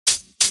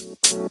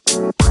All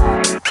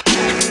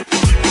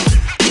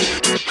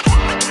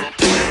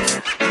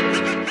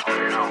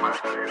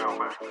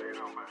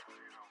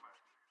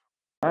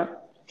right.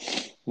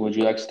 Would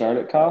you like to start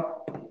it,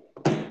 Kyle?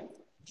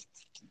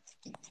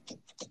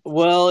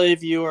 Well,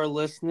 if you are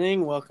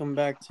listening, welcome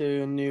back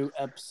to a new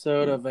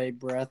episode of A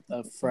Breath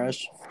of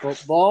Fresh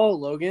Football.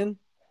 Logan,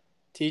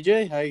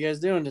 TJ, how you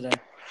guys doing today?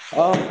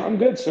 I'm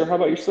good, sir. How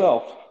about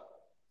yourself?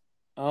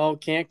 Oh,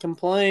 can't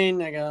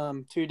complain. I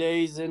got 2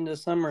 days into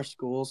summer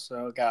school,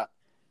 so got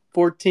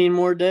 14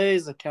 more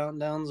days. The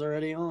countdown's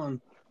already on.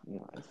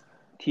 Nice.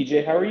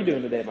 TJ, how are you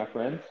doing today, my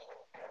friend?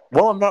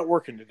 Well, I'm not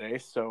working today,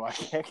 so I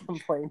can't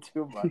complain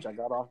too much. I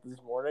got off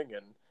this morning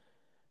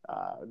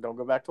and don't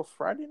go back till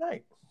Friday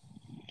night.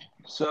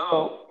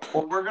 So,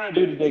 what we're going to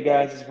do today,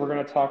 guys, is we're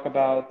going to talk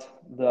about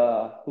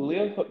the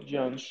Julio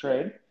Jones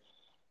trade,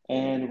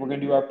 and we're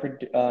going to do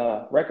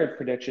our record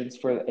predictions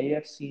for the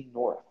AFC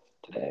North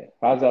today.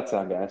 How's that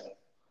sound, guys?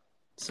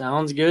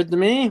 Sounds good to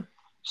me.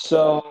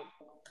 So,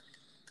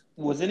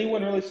 was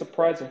anyone really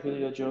surprised that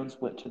Julio Jones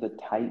went to the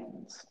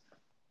Titans?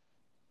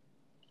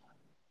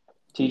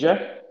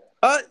 TJ?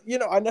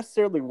 I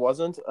necessarily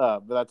wasn't,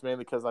 but that's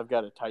mainly because I've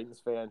got a Titans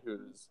fan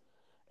who's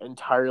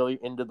entirely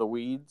into the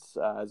weeds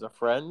as a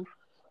friend.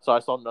 So I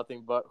saw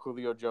nothing but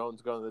Julio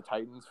Jones going to the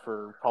Titans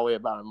for probably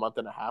about a month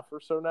and a half or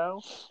so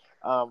now.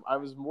 I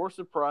was more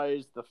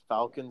surprised the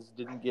Falcons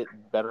didn't get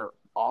better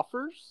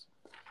offers.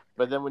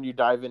 But then when you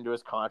dive into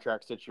his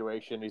contract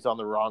situation, he's on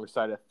the wrong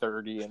side of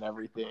 30 and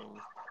everything.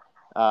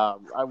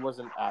 I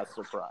wasn't as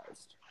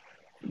surprised.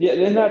 Yeah,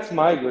 then that's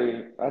my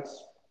agreement.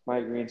 That's my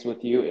agreement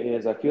with you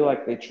is I feel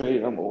like they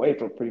traded him away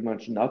for pretty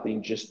much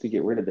nothing just to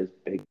get rid of this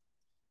big.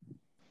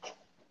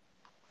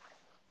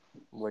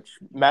 Which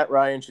Matt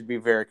Ryan should be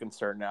very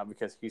concerned now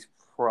because he's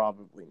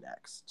probably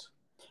next.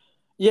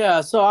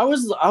 Yeah, so I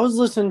was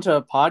listening to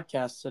a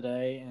podcast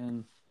today,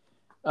 and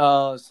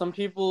some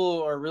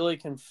people are really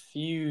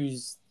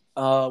confused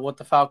what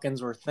the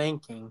Falcons were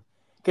thinking.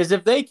 Because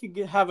if they could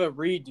have a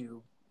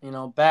redo,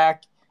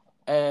 back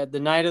at the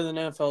night of the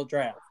NFL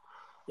draft,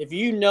 if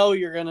you know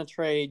you're going to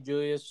trade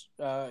you're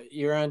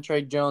going to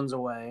trade Jones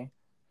away,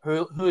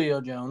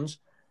 Julio Jones,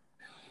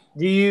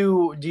 do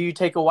you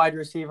take a wide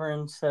receiver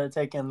instead of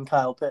taking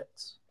Kyle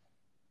Pitts?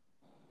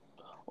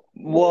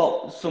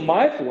 Well, so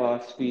my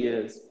philosophy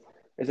is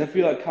I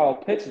feel like Kyle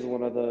Pitts is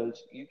one of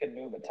those you can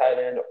move a tight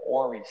end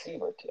or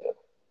receiver to.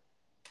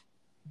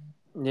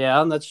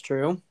 Yeah, that's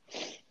true.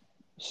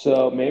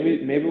 So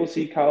maybe we'll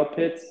see Kyle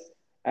Pitts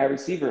at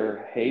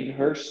receiver, Hayden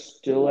Hurst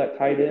still at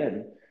tight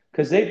end.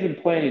 Because they've been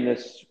planning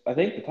this, I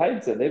think the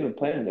Titans said they've been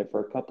planning it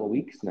for a couple of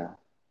weeks now.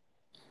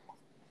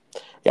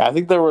 Yeah, I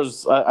think there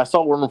was I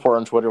saw one report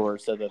on Twitter where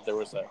it said that there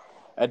was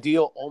a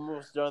deal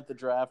almost done at the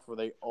draft where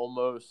they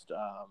almost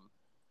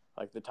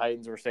like the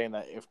Titans were saying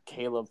that if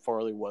Caleb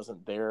Farley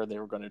wasn't there, they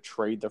were going to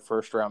trade the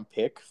first round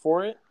pick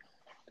for it.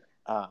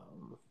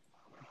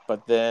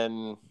 But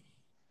then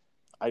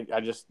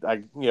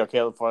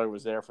Caleb Farley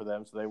was there for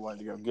them, so they wanted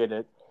to go get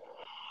it.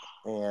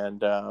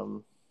 And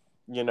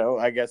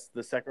I guess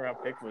the second round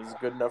pick was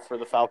good enough for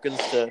the Falcons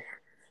to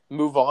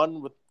move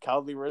on with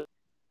Kyle Ridley.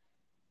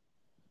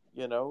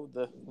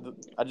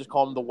 I just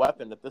call him the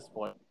weapon at this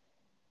point.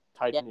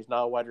 Titan, He's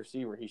not a wide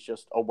receiver. He's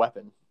just a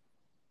weapon.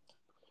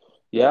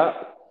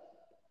 Yeah.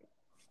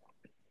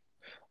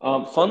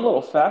 Fun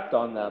little fact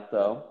on that,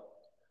 though.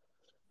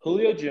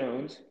 Julio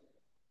Jones,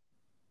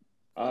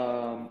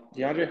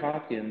 DeAndre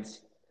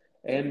Hopkins,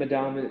 and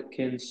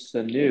Ndamukong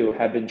Suh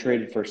have been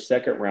traded for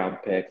second-round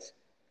picks.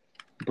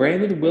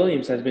 Brandon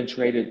Williams has been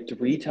traded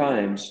 3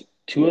 times,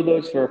 2 of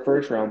those for a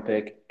first-round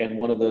pick and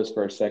 1 of those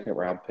for a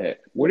second-round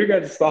pick. What are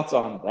your guys' thoughts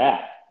on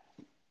that?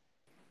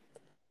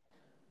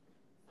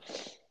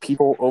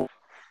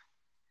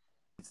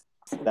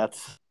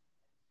 That's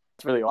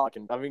really odd.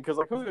 I mean, because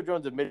Julio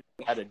Jones admitted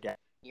he had a down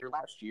year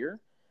last year.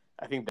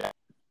 I think that,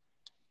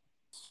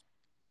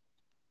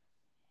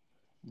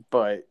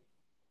 but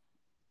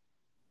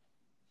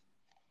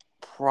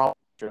probably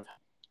should have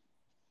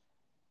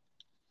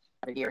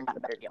had a year and got a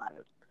better deal out of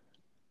it.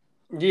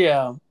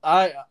 Yeah,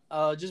 I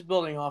just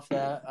building off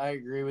that, I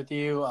agree with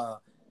you.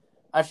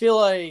 I feel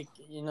like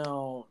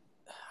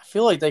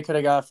they could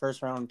have got a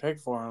first round pick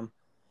for him.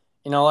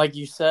 Like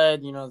you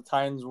said, the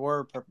Titans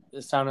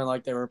it sounded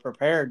like they were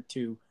prepared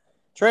to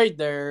trade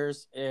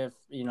theirs if,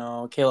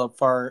 Caleb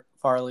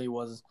Farley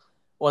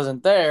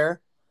wasn't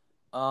there.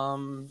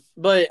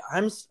 But I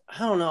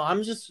don't know.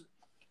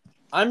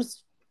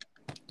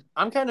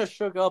 I'm kind of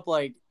shook up.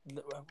 Like,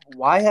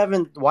 why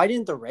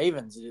didn't the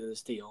Ravens do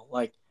this deal?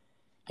 Like,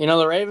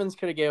 the Ravens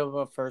could have gave up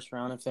a first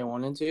round if they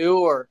wanted to,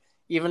 or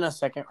even a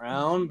second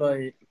round, but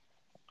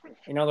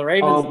the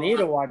Ravens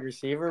need a wide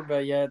receiver,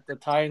 but yet the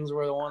Titans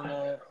were the one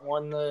that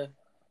won the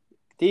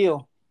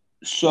deal.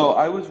 So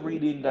I was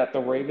reading that the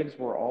Ravens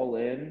were all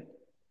in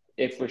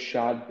if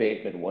Rashad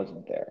Bateman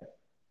wasn't there.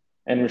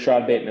 And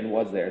Rashad Bateman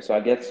was there. So I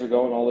guess they're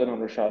going all in on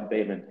Rashad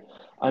Bateman.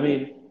 I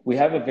mean, we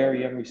have a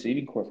very young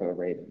receiving core for the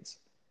Ravens.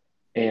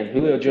 And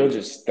Julio Jones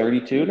is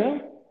 32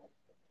 now?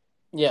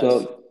 Yes.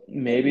 So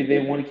maybe they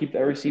want to keep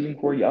that receiving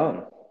core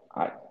young.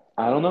 I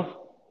I don't know.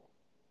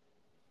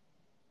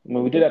 I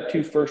mean, we did have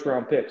 2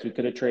 first-round picks. We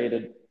could have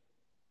traded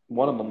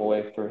one of them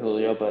away for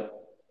Julio, but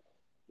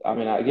I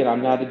mean, again,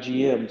 I'm not a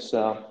GM,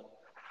 so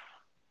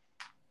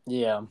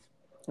Yeah.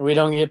 We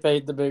don't get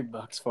paid the big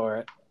bucks for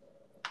it.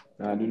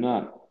 I do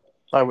not.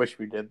 I wish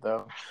we did,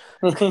 though.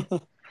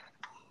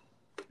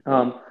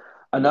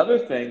 Another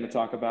thing to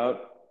talk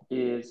about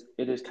is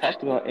it is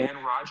talked about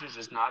Aaron Rodgers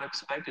is not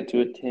expected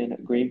to attend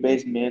Green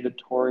Bay's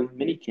mandatory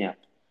minicamp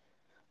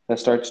that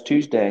starts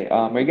Tuesday.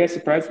 Are you guys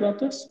surprised about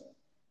this?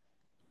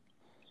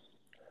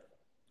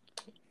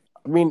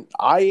 I mean,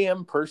 I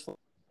am personally.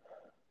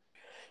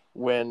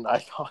 When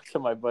I talk to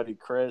my buddy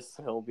Chris,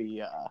 he'll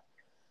be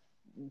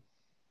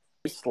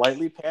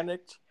slightly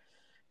panicked.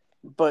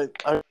 But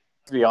to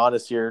be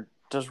honest here,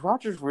 does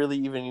Rodgers really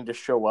even need to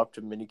show up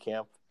to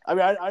minicamp? I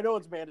mean, I know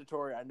it's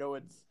mandatory. I know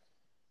it's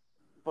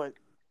 – but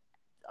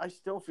I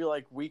still feel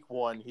like week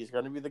 1, he's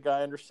going to be the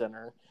guy under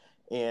center,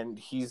 and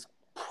he's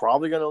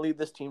probably going to lead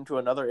this team to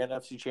another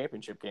NFC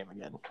championship game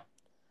again.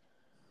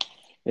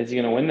 Is he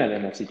going to win that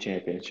NFC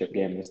championship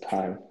game this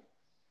time?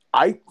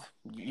 I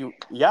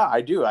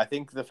do. I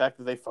think the fact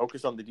that they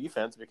focus on the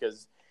defense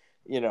because,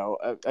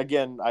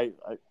 again, I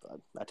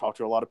talk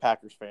to a lot of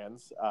Packers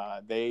fans.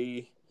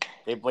 They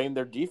blame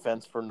their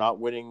defense for not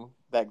winning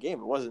that game.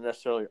 It wasn't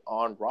necessarily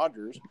on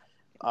Rodgers.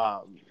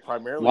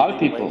 Primarily, A lot of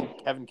people.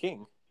 Kevin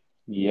King.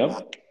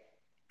 Yep.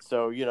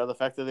 So, the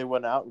fact that they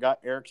went out and got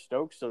Eric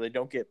Stokes so they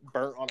don't get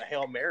burnt on a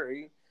Hail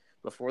Mary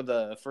before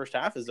the first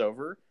half is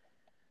over.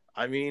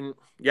 I mean,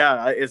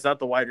 yeah, it's not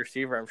the wide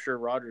receiver I'm sure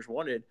Rodgers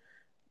wanted.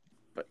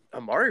 But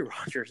Amari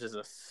Rodgers is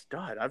a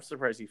stud. I'm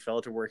surprised he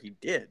fell to where he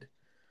did.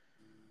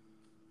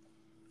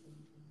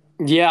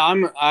 Yeah,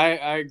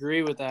 I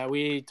agree with that.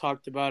 We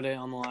talked about it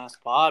on the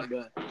last pod,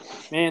 but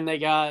man, they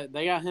got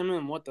him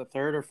in the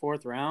 3rd or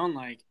 4th round,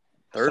 like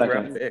third second.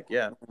 round pick.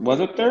 Yeah,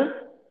 was it 3rd?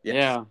 Yes.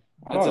 Yeah,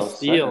 that's a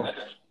steal.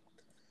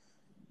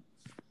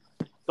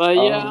 But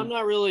yeah, I'm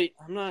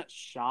not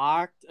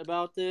shocked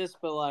about this,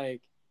 but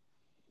like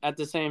at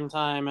the same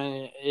time,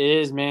 it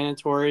is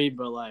mandatory.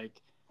 But like,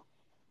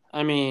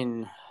 I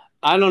mean,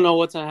 I don't know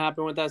what's gonna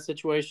happen with that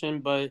situation,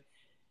 but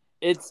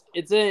it's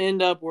gonna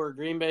end up where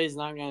Green Bay's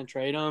not gonna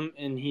trade him,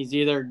 and he's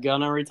either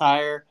gonna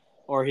retire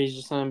or he's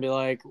just gonna be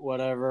like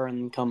whatever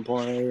and come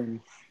play and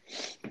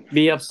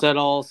be upset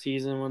all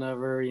season,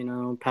 whatever,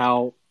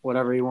 pout,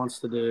 whatever he wants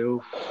to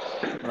do.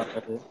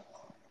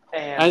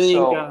 And I think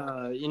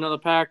the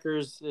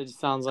Packers. It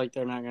sounds like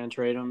they're not gonna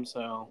trade him,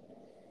 so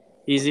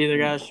he's either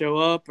gotta show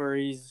up or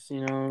he's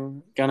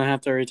gonna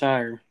have to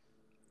retire.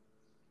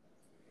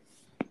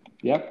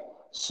 Yep.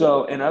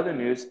 So, in other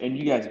news, and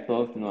you guys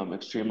both know I'm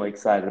extremely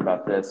excited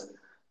about this,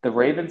 the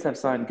Ravens have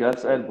signed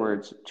Gus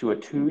Edwards to a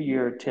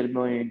 2-year, $10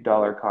 million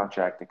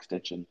contract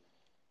extension.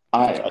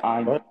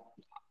 I'm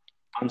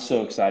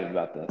so excited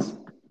about this.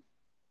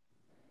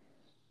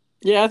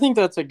 Yeah, I think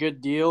that's a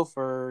good deal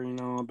for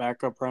a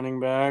backup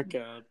running back,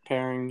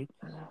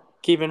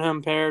 keeping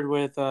him paired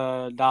with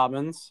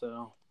Dobbins.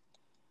 So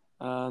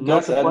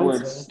Gus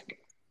Edwards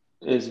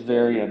is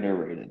very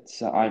underrated,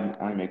 so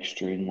I'm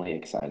extremely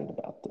excited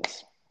about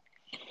this.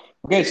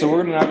 Okay, so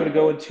we're now going to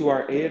go into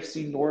our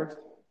AFC North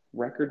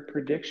record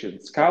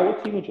predictions. Kyle,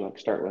 what team would you like to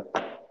start with?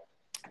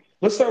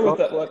 Let's start with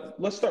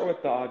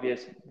the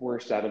obvious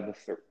worst out of the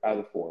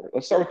 4.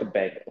 Let's start with the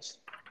Bengals.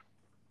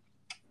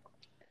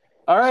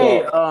 All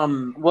right.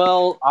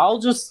 Well, I'll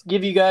just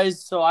give you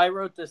guys. So I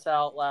wrote this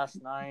out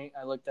last night.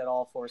 I looked at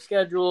all 4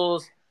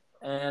 schedules,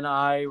 and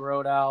I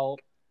wrote out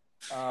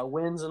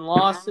wins and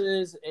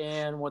losses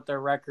and what their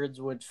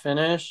records would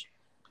finish.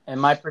 And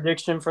my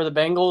prediction for the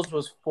Bengals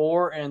was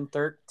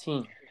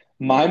 4-13.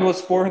 Mine was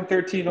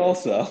 4-13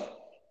 also.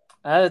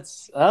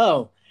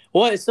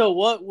 What? So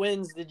what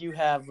wins did you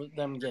have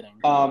them getting?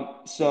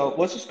 So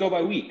let's just go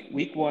by week.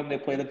 Week 1, they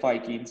play the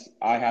Vikings.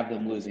 I have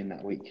them losing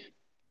that week.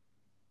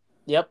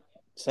 Yep.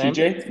 Same.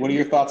 TJ, what are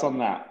your thoughts on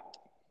that?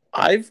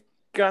 I've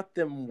got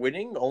them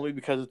winning only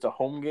because it's a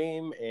home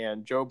game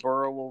and Joe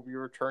Burrow will be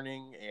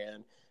returning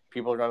and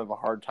people are going to have a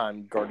hard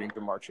time guarding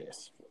Jamar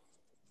Chase.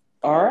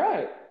 All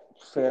right.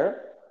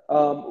 Fair.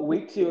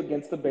 Week 2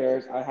 against the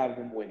Bears, I have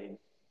them winning.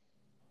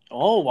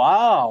 Oh,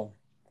 wow.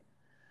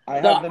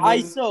 I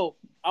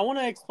want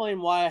to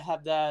explain why I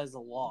have that as a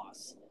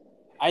loss.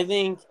 I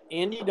think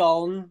Andy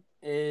Dalton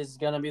is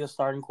going to be the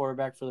starting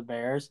quarterback for the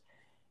Bears,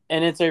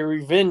 and it's a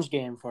revenge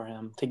game for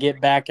him to get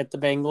back at the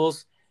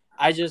Bengals.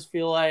 I just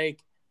feel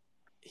like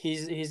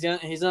he's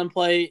gonna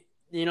play.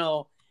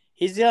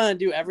 He's gonna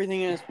do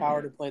everything in his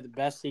power to play the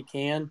best he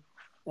can.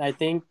 And I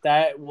think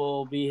that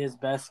will be his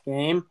best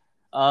game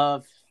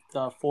of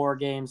the 4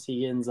 games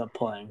he ends up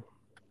playing.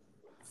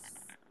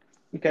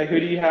 Okay,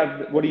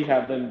 what do you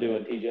have them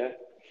doing, TJ?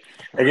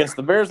 Against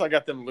the Bears, I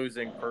got them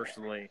losing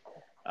personally.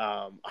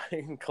 I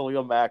think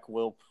Khalil Mack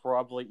will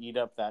probably eat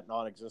up that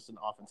non-existent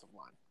offensive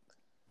line.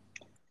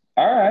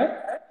 All right.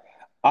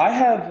 I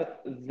have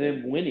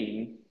them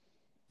winning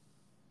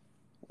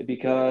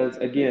because,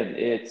 again,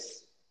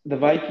 it's the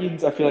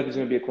Vikings. I feel like it's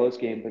going to be a close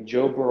game, but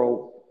Joe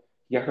Burrow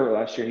got hurt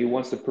last year. He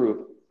wants to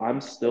prove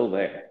I'm still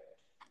there.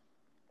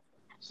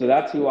 So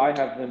that's who I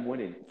have them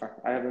winning.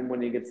 I have them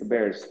winning against the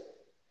Bears.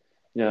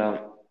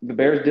 The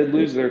Bears did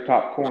lose their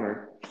top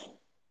corner.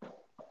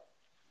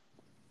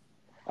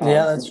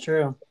 Yeah, that's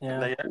true.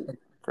 Yeah, Yeah.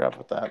 forgot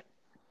about that.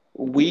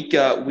 Week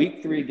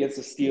 3 against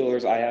the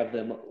Steelers, I have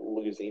them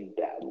losing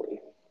badly.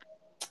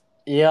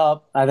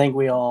 Yep. I think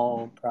we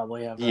all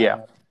probably have that.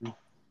 Yeah.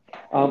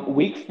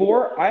 Week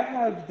 4, I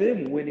have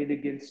them winning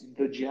against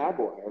the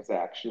Jaguars,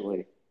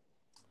 actually.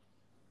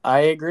 I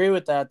agree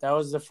with that. That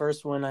was the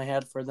first win I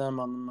had for them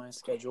on my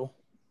schedule.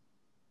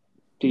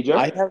 TJ?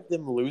 I have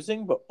them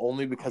losing, but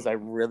only because I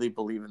really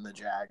believe in the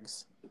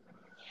Jags.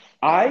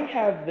 I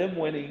have them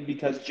winning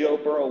because Joe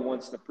Burrow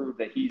wants to prove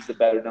that he's the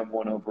better number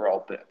 1 overall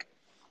pick.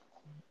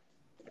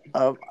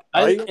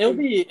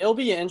 It'll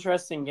be an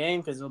interesting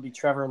game because it'll be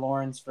Trevor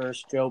Lawrence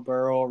versus Joe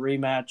Burrow,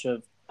 rematch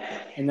of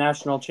a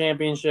national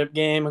championship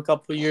game a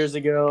couple of years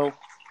ago.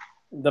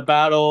 The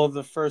battle of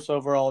the first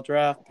overall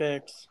draft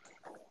picks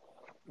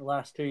the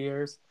last 2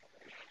 years.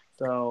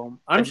 So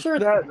I'm sure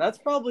that's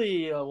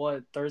probably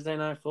Thursday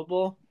Night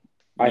Football.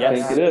 I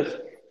think it is.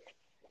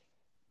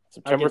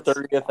 September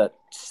 30th at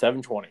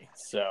 7:20.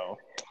 So,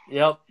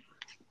 yep.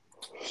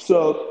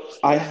 So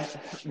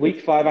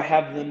week 5, I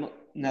have them.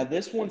 Now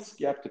this one's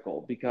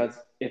skeptical because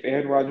if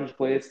Aaron Rodgers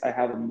plays, I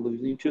have them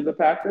losing to the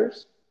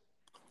Packers.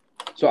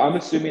 So I'm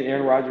assuming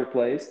Aaron Rodgers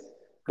plays,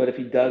 but if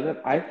he doesn't,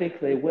 I think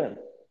they win.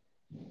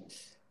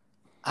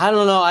 I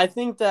don't know. I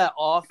think that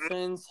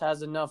offense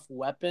has enough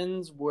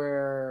weapons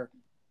where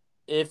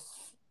if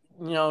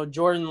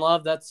Jordan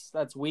Love,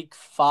 that's week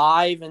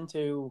 5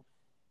 into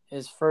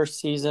his first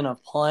season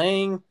of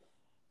playing,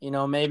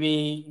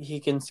 maybe he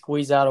can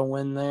squeeze out a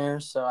win there.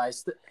 So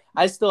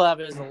I still have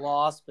it as a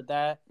loss, but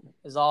that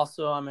is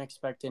also I'm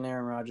expecting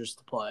Aaron Rodgers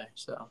to play.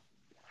 So.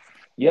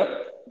 Yep,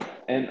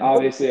 and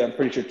obviously I'm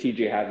pretty sure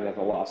TJ has it as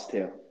a loss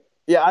too.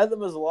 Yeah, I have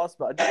them as a loss,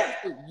 but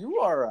you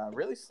are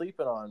really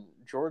sleeping on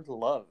Jordan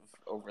Love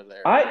over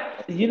there.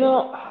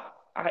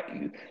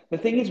 The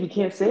thing is we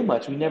can't say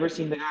much. We've never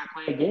seen the guy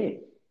play a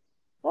game.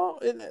 Well,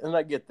 and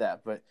I get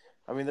that, but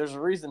I mean, there's a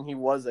reason he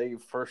was a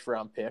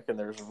first-round pick, and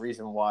there's a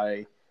reason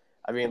why.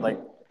 I mean, like,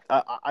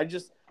 I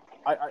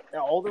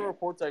all the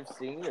reports I've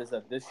seen is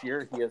that this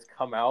year he has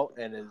come out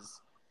and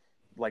is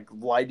like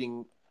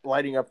lighting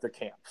up the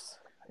camps.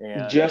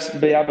 And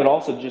but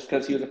also just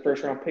because he was a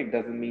first-round pick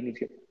doesn't mean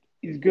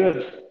he's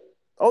good.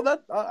 Oh,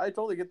 that I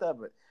totally get that,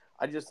 but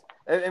I just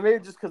and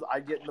maybe just because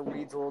I get in the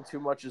weeds a little too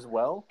much as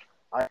well.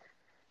 The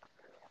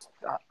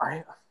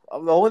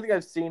only thing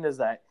I've seen is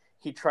that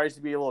he tries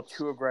to be a little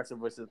too aggressive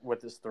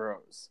with his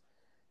throws.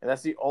 And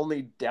that's the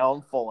only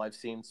downfall I've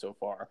seen so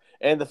far.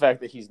 And the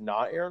fact that he's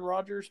not Aaron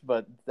Rodgers,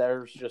 but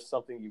there's just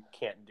something you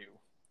can't do.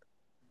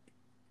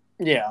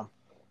 Yeah.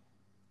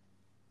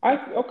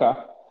 Okay.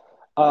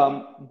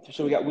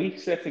 So we got week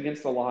 6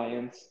 against the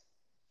Lions.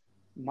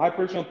 My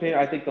personal opinion,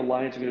 I think the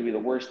Lions are going to be the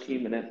worst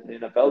team in the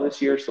NFL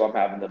this year, so I'm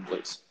having them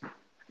lose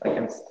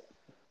against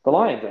the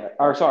Lions.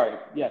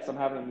 I'm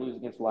having them lose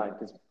against the Lions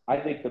because I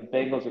think the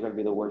Bengals are going to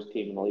be the worst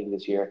team in the league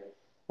this year.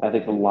 I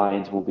think the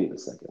Lions will be the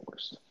second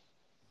worst.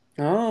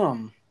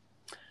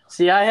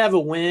 See, I have a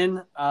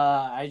win.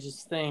 I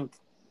just think,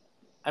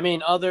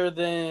 other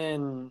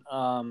than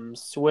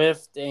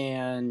Swift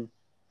and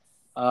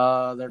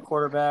their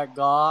quarterback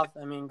Goff.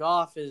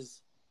 Goff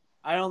is.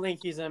 I don't think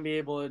he's going to be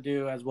able to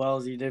do as well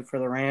as he did for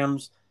the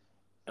Rams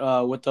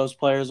with those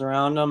players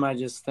around him. I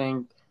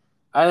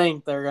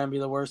think they're going to be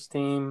the worst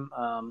team.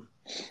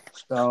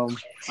 So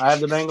I have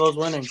the Bengals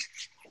winning.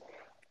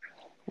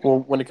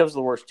 Well, when it comes to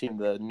the worst team,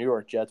 the New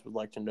York Jets would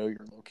like to know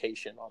your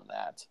location on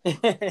that.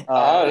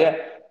 Yeah.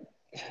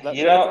 That's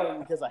only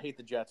because I hate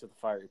the Jets with a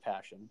fiery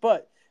passion.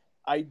 But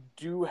I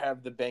do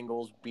have the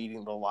Bengals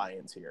beating the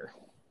Lions here.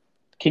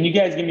 Can you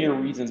guys give me your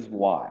reasons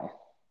why?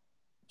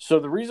 So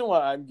the reason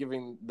why I'm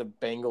giving the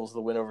Bengals the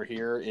win over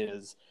here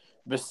is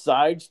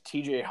besides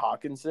TJ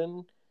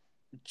Hawkinson,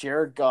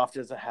 Jared Goff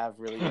doesn't have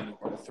really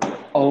anyone to throw.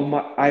 Oh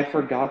my! I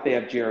forgot they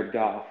have Jared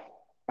Goff.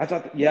 I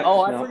thought,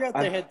 I forgot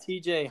they had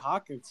TJ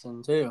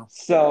Hawkinson too.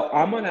 So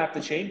I'm gonna have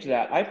to change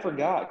that. I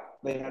forgot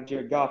they have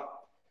Jared Goff.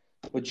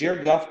 With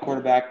Jared Goff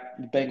quarterback,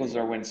 the Bengals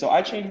are winning. So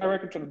I changed my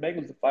record from the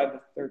Bengals to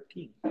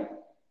 5-13.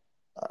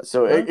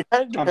 So it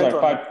kind of depends. I'm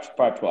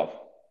sorry, 5-12.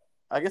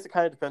 I guess it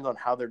kind of depends on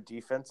how their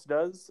defense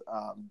does.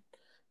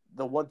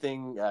 The one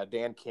thing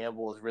Dan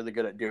Campbell is really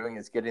good at doing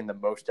is getting the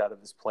most out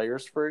of his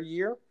players for a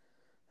year.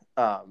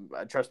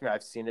 Trust me,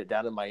 I've seen it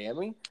down in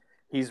Miami.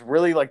 He's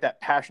really like that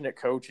passionate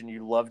coach, and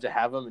you love to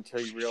have him until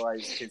you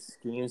realize his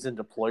schemes and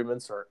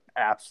deployments are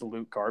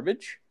absolute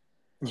garbage.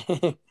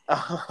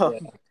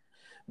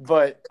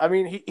 But,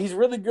 he's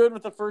really good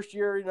with the first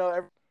year.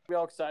 Everybody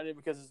all excited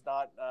because it's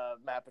not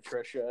Matt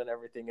Patricia and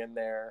everything in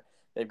there.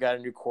 They've got a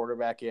new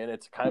quarterback in.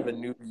 It's kind of a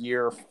new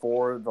year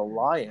for the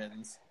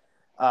Lions.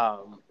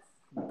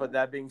 But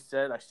that being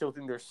said, I still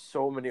think there's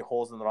so many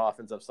holes in the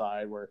offensive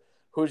side where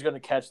who's going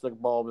to catch the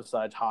ball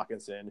besides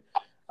Hawkinson?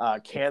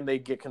 Can they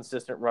get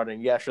consistent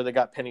running? Yeah, sure, they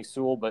got Penny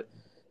Sewell, but,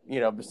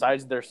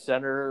 besides their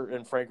center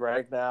and Frank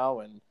Reich now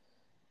and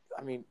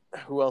I mean,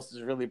 who else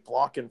is really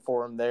blocking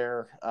for him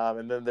there?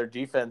 And then their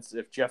defense,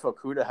 if Jeff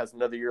Okudah has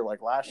another year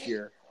like last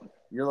year,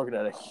 you're looking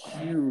at a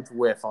huge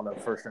whiff on a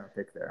first-round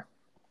pick there.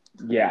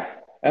 Yeah.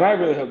 And I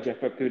really hope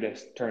Jeff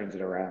Okudah turns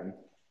it around.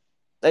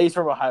 He's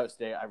from Ohio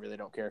State. I really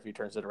don't care if he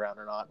turns it around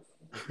or not.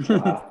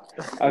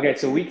 Okay,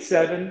 so week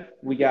 7,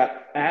 we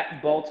got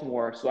at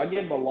Baltimore. So I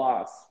give him a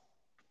loss.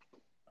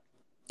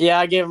 Yeah,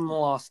 I gave him a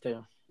loss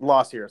too.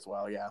 Loss here as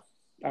well, yeah.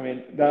 I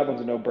mean, that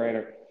one's a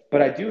no-brainer.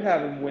 But I do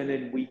have him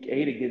winning week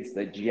 8 against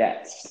the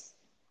Jets.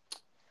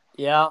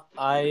 Yeah,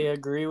 I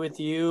agree with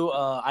you.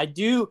 I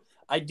do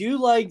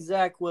like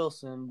Zach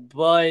Wilson,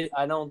 but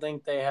I don't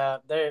think they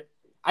have.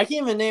 I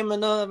can't even name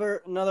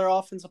another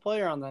offensive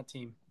player on that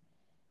team.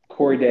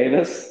 Corey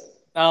Davis.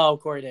 Oh,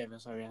 Corey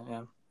Davis. Okay,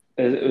 yeah.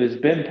 Is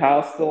Ben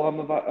Powell still on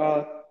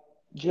the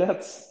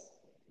Jets?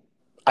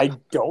 I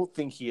don't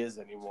think he is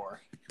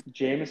anymore.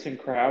 Jamison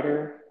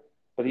Crowder,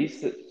 but he's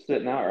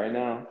sitting out right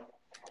now.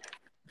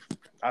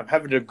 I'm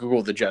having to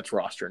Google the Jets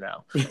roster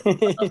now.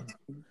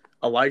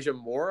 Elijah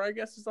Moore, I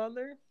guess, is on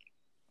there.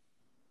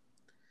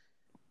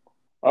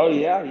 Oh,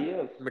 yeah, he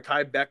is.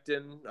 Mekhi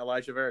Becton,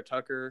 Elijah Vera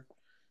Tucker,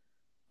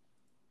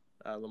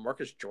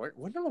 LaMarcus Joyner.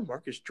 When did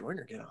LaMarcus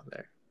Joyner get on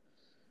there?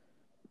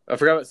 I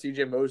forgot about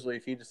C.J. Mosley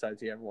if he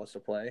decides he ever wants to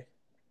play.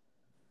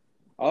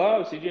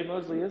 Oh, C.J.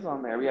 Mosley is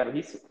on there. Yeah, but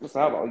he's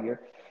out all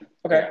year.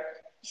 Okay,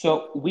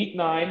 so week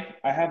 9,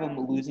 I have him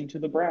losing to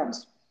the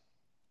Browns.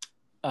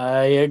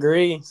 I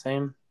agree.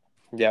 Same.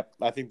 Yep,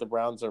 I think the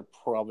Browns are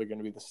probably going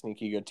to be the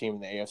sneaky good team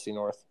in the AFC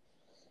North.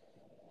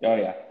 Oh,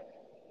 yeah.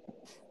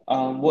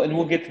 Well, and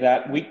we'll get to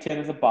that. Week 10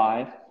 is a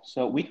bye.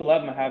 So week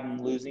 11, I have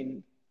them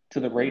losing to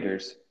the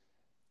Raiders.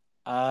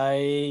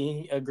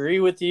 I agree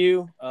with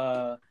you.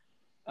 I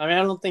mean,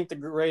 I don't think the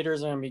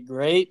Raiders are going to be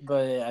great,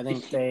 but I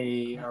think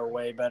they are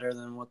way better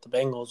than what the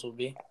Bengals will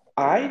be.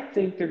 I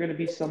think they're going to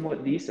be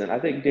somewhat decent. I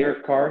think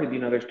Derek Carr,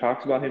 there's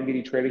talks about him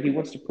getting traded. He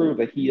wants to prove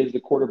that he is the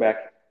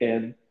quarterback.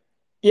 And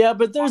yeah,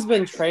 but there's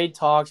been trade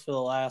talks for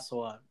the last,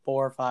 4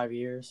 or 5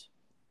 years.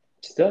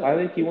 Still, I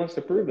think he wants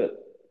to prove it.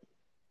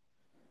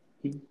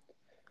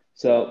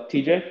 So,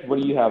 TJ, what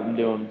do you have them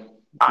doing?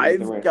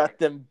 I've got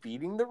them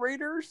beating the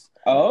Raiders.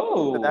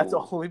 Oh. But that's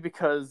only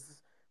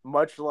because,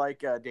 much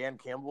like Dan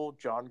Campbell,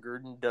 John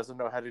Gruden doesn't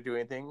know how to do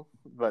anything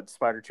but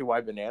Spider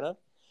 2Y banana.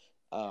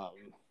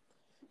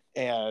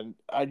 And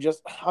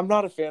I'm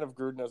not a fan of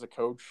Gruden as a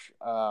coach.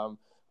 I'm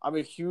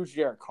a huge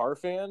Derek Carr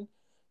fan,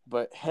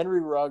 but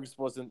Henry Ruggs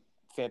wasn't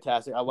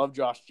fantastic. I love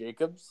Josh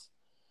Jacobs,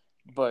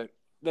 but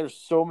there's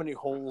so many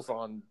holes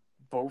on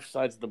both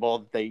sides of the ball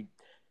that they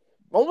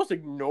almost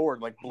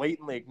ignored, like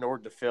blatantly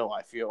ignored to fill,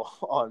 I feel,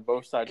 on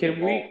both sides of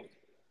the ball.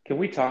 Can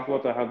we talk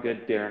about how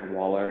good Darren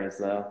Waller is,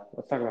 though?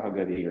 Let's talk about how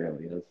good he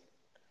really is.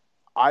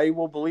 I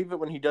will believe it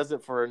when he does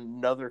it for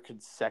another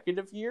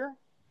consecutive year.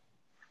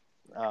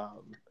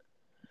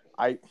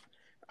 I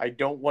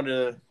don't want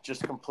to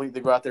just completely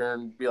go out there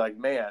and be like,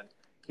 man,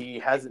 he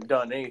hasn't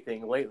done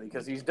anything lately,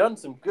 because he's done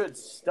some good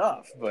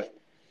stuff, but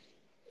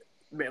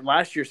man,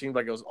 last year seemed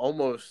like it was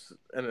almost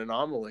an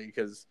anomaly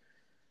because,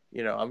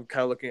 I'm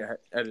kind of looking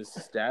at his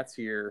stats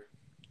here.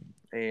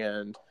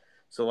 And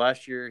so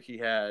last year he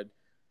had,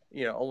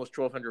 almost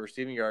 1,200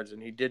 receiving yards,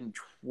 and he did in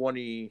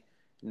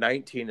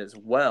 2019 as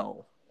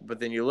well. But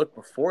then you look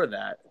before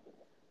that,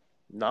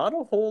 not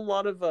a whole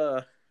lot of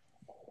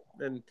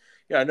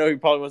I know he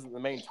probably wasn't the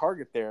main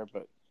target there,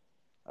 but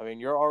I mean,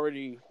 you're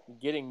already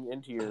getting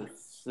into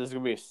this is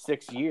going to be a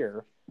 6th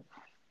year.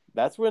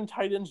 That's when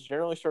tight ends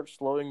generally start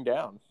slowing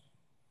down.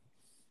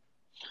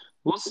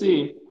 We'll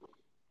see.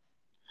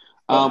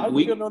 How do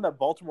you feel knowing that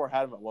Baltimore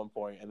had him at one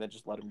point and then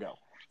just let him go?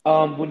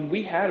 When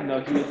we had him,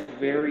 though,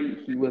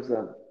 he was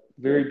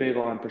very big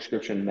on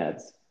prescription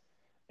meds.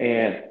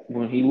 And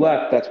when he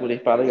left, that's when he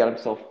finally got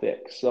himself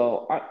fixed.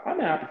 So I'm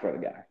happy for the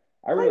guy.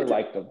 I really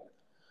liked him.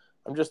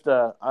 I'm just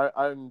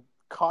I'm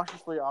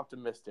cautiously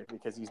optimistic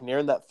because he's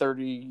nearing that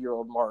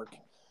 30-year-old mark,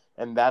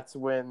 and that's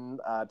when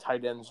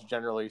tight ends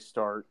generally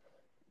start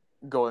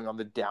going on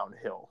the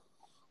downhill.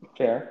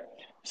 Fair.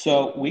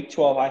 So week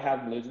 12, I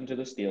have him losing to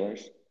the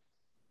Steelers.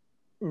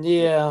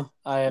 Yeah,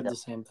 I have the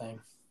same thing.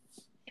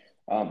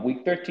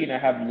 Week 13, I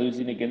have him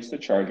losing against the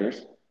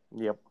Chargers.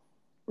 Yep.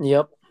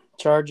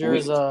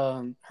 Chargers,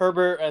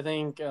 Herbert, I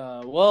think,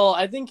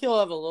 I think he'll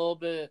have a little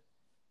bit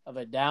of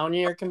a down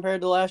year compared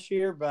to last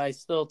year, but I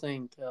still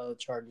think the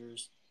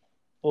Chargers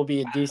will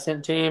be a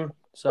decent team,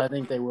 so I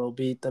think they will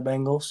beat the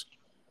Bengals.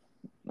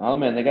 Oh,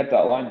 man, they got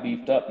that line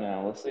beefed up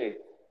now. Let's see.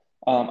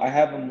 I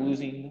have them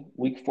losing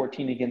week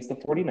 14 against the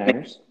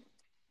 49ers.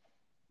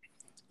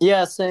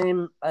 Yeah,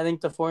 same. I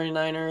think the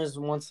 49ers,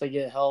 once they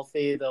get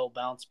healthy, they'll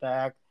bounce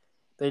back.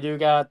 They do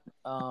got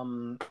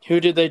who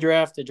did they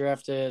draft? They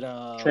drafted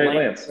Trey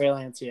Lance. Trey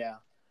Lance, yeah.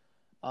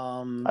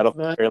 I don't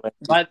think Trey Lance.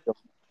 But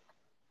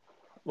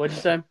what'd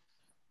you say?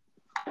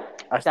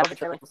 I still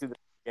think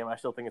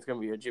it's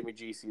going to be a Jimmy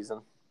G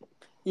season.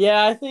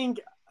 Yeah, I think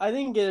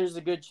there's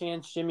a good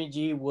chance Jimmy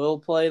G will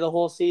play the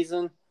whole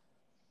season,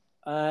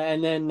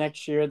 and then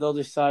next year they'll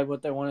decide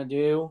what they want to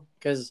do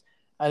because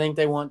I think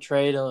they want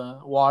Trey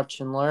to watch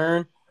and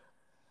learn.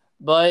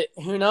 But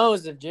who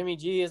knows if Jimmy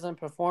G isn't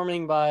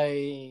performing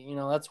by,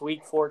 that's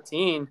week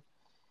 14.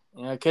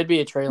 It could be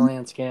a Trey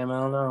Lance game. I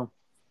don't know.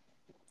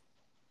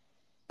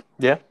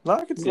 Yeah, no,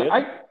 I can see it.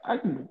 I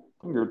can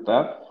agree with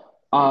that.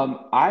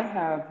 I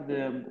have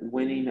them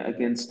winning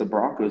against the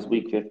Broncos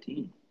week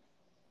 15.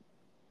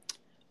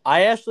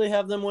 I actually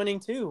have them winning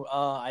too.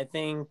 I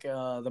think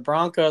the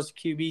Broncos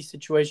QB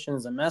situation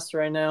is a mess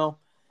right now.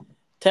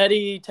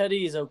 Teddy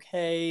is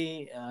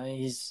okay.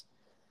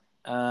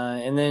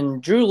 And then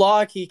Drew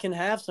Lock, he can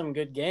have some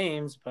good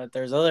games, but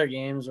there's other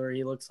games where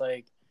he looks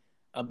like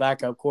a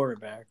backup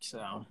quarterback.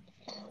 So,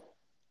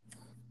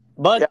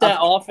 but that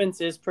offense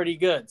is pretty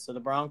good. So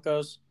the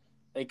Broncos,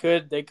 they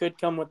could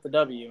come with the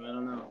W. I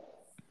don't know.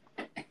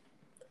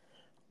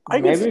 I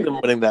can see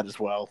them winning that as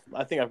well.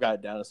 I think I've got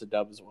it down as a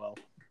dub as well.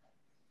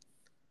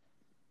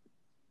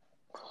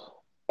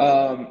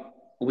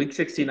 Week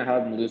 16, I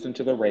have them losing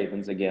to the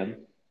Ravens again.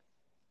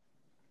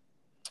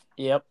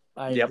 Yep,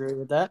 I agree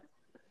with that.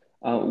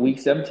 Week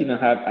 17,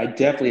 I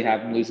definitely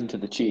have them losing to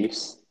the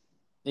Chiefs.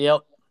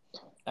 Yep,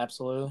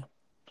 absolutely.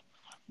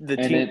 The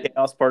team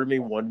chaos part of me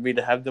wanted me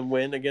to have them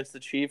win against the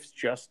Chiefs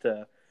just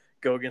to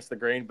go against the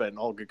grain, but in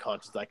all good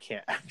conscience, I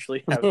can't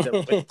actually have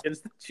them win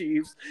against the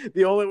Chiefs.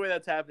 The only way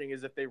that's happening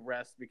is if they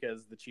rest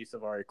because the Chiefs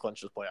have already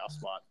clinched the playoff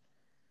spot.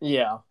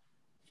 Yeah.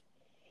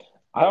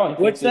 I don't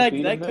think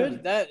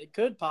that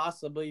could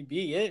possibly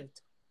be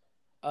it.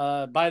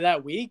 By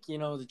that week,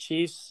 the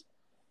Chiefs,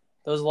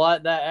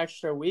 that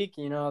extra week,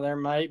 there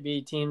might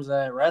be teams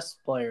that rest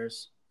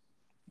players.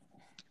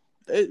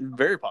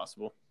 Very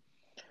possible.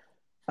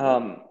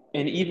 And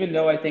even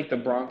though I think the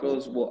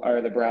Browns will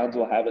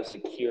have a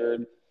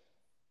secured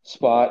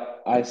spot,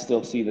 I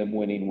still see them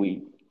winning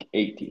week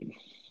 18.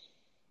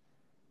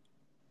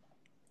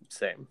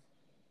 Same.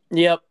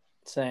 Yep.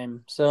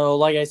 Same. So,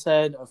 like I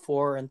said, a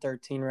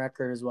 4-13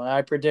 record is what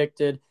I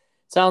predicted.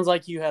 Sounds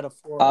like you had a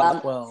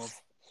 4-12.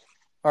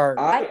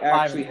 I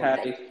actually had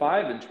a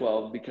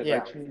 5-12 because I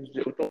changed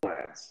it with the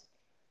Lions.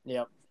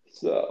 Yep.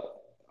 So,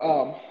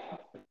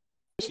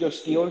 let's go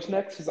Steelers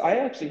next because I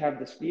actually have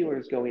the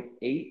Steelers going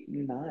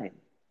 8-9.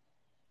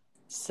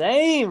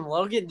 Same,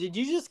 Logan. Did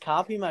you just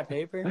copy my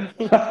paper?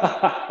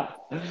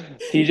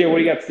 TJ, what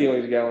do you got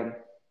Steelers going?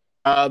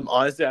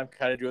 Honestly, I'm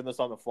kind of doing this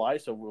on the fly,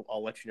 so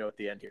I'll let you know at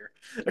the end here.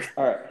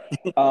 All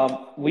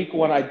right. Week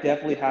 1, I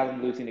definitely have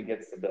them losing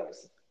against the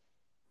Bills.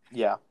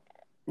 Yeah.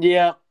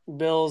 Yeah,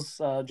 Bills,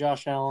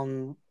 Josh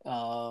Allen,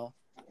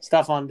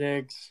 Stephon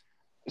Diggs.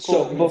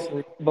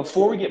 So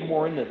before we get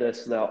more into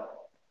this, though,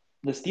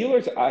 the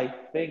Steelers, I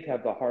think,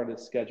 have the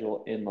hardest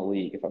schedule in the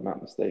league, if I'm not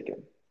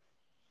mistaken.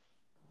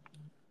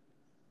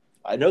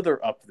 I know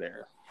they're up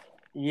there.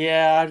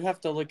 Yeah, I'd have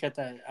to look at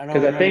that.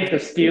 Because I think the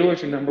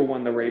Steelers are number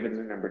 1, the Ravens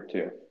are number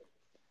 2.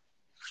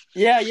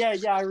 Yeah.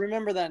 I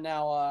remember that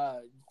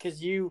now.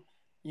 Because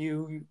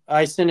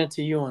I sent it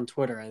to you on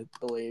Twitter, I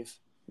believe.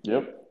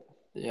 Yep.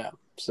 Yeah.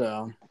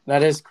 So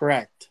that is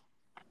correct.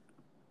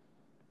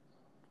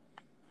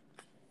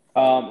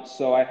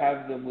 So I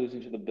have them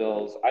losing to the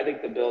Bills. I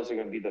think the Bills are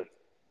going to be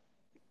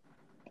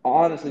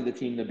honestly the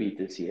team to beat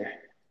this year.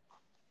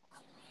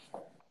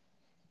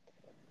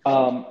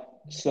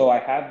 So I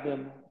have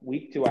them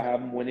week 2. I have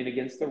them winning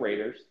against the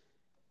Raiders.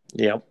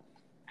 Yep.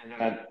 And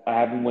then I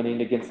have them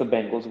winning against the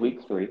Bengals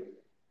week 3.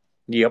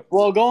 Yep.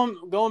 Well,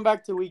 going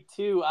back to week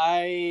 2,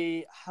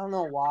 I don't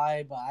know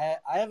why, but I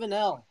have an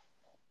L.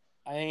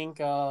 I think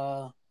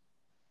I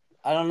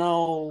don't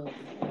know.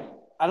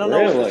 I don't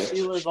know what the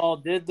Steelers all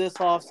did this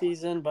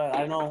offseason, but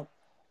I don't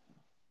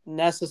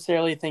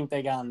necessarily think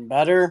they gotten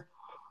better.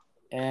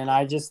 And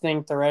I just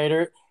think the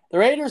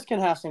Raiders can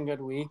have some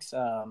good weeks.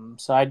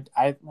 So I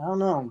don't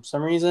know. For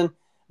some reason,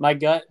 my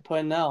gut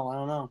put an L. I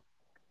don't know.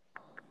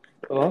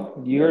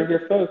 Well, you heard it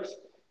here, folks.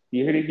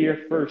 You heard it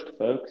here first,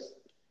 folks.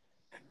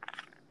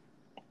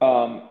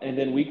 And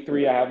then week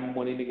 3, I have them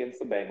winning against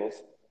the Bengals.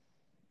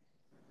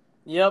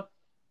 Yep.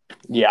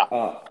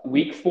 Yeah.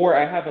 Week 4,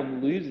 I have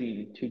them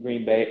losing to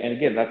Green Bay. And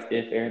again, that's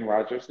if Aaron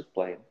Rodgers is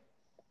playing.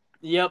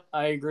 Yep,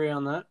 I agree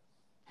on that.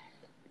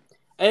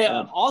 Hey,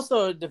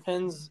 also, it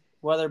depends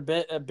whether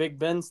Big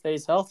Ben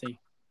stays healthy.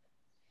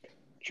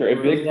 Sure,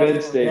 if Big Ben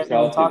stays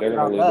healthy, they're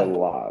going to lose a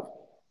lot.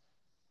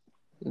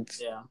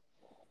 Yeah.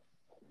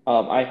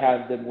 I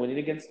have them winning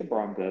against the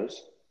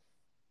Broncos.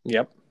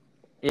 Yep.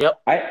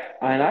 I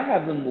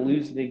have them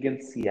losing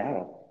against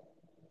Seattle.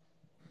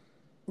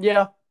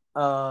 Yeah.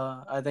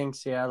 I think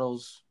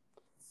Seattle's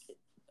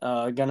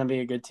gonna be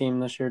a good team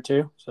this year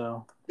too.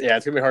 So yeah,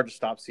 it's gonna be hard to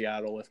stop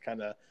Seattle with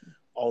kind of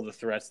all the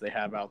threats they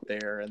have out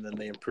there, and then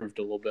they improved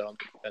a little bit on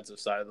the defensive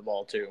side of the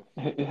ball too.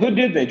 Who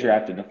did they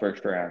draft in the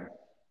first round?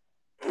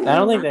 I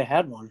don't think they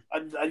had one. I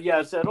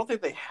don't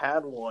think they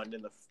had one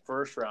in the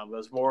first round, but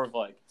it's more of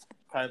like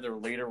kind of their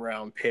later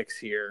round picks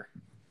here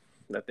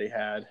that they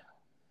had.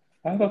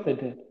 I thought they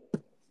did.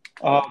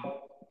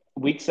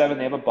 Week 7,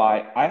 they have a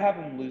bye. I have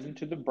them losing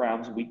to the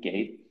Browns week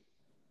 8.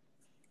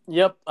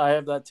 Yep, I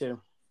have that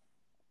too.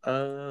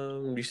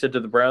 You said to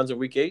the Browns at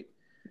week 8?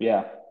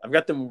 Yeah. I've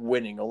got them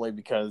winning only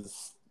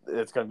because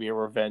it's going to be a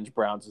revenge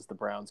Browns is the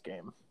Browns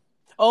game.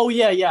 Oh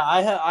yeah.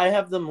 I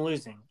have them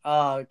losing.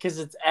 Because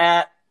it's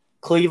at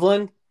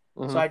Cleveland,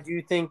 so I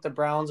do think the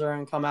Browns are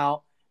gonna come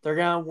out. They're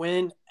gonna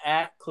win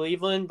at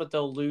Cleveland, but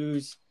they'll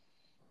lose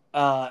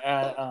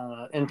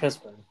in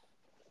Pittsburgh.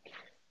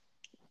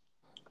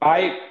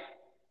 I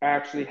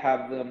actually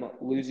have them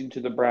losing to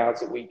the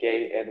Browns at week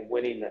 8 and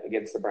winning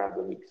against the Browns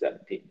in week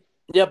 17.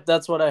 Yep,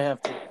 that's what I have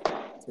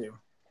too.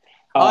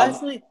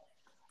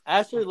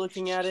 Actually,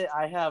 looking at it,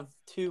 I have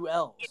 2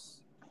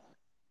 L's.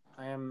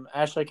 I am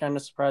actually kind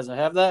of surprised I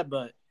have that,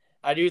 but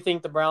I do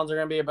think the Browns are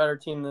going to be a better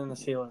team than the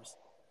Steelers.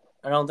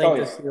 I don't think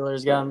the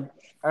Steelers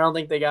I don't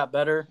think they got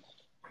better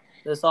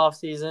this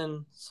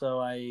offseason, so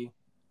I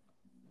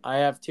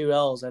have 2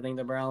 L's. I think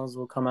the Browns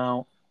will come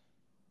out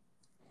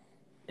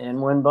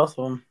and win both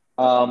of them.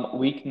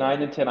 Week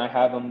 9 and 10, I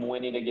have them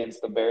winning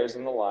against the Bears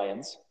and the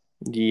Lions.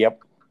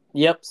 Yep,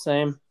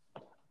 same.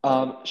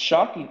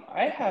 Shocking.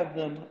 I have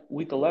them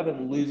week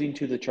 11 losing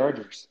to the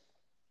Chargers.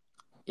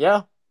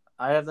 Yeah,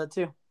 I have that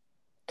too.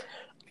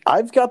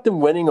 I've got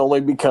them winning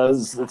only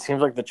because it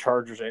seems like the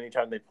Chargers,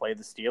 anytime they play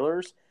the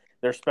Steelers,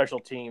 their special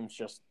teams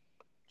just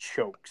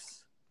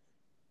chokes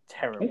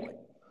terribly.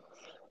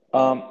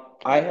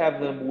 I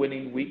have them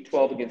winning week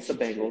 12 against the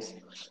Bengals,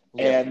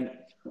 and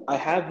I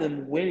have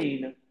them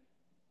winning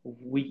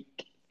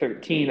week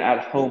 13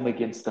 at home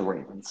against the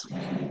Ravens.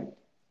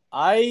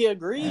 I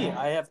agree.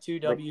 I have 2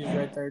 W's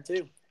right there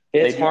too.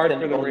 It's hard for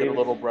the Ravens. Their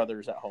little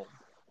brothers at home.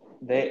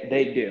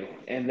 They do,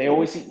 and they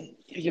always,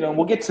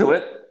 we'll get to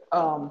it.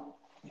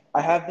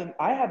 I have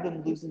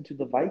them losing to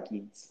the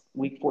Vikings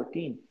week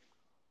 14.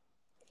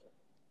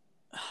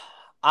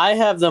 I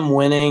have them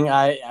winning.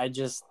 I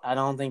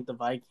don't think the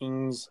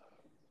Vikings.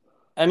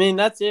 I mean,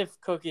 that's if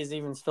Cook is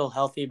even still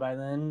healthy by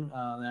then.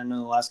 I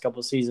know the last couple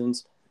of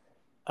seasons,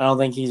 I don't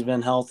think he's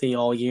been healthy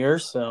all year.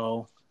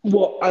 So,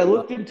 well, I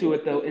looked into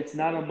it though. It's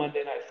not a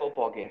Monday Night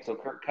Football game, so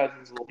Kirk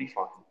Cousins will be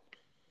fine.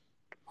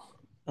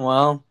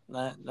 Well,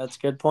 that's a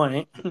good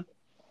point.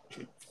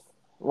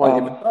 Well,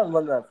 if it's not a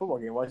Monday Night Football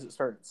game, why does it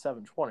start at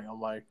 7:20 on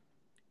my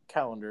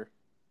calendar?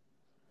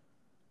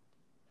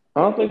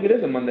 I don't think it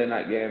is a Monday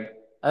night game.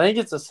 I think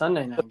it's a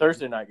Sunday night. It's a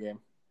Thursday night game.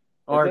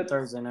 Or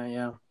Thursday night,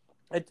 yeah.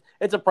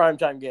 It's a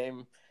primetime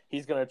game.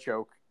 He's going to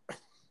choke.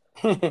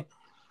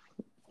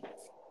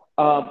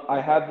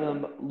 I have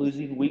them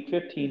losing week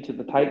 15 to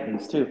the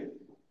Titans, too.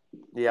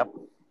 Yep.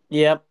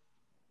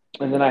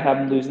 And then I have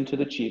them losing to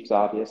the Chiefs,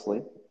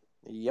 obviously.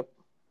 Yep.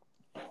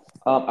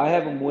 I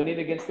have them winning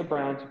against the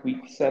Browns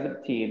week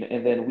 17,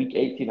 and then week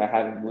 18 I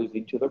have them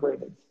losing to the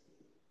Ravens.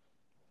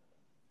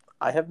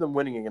 I have them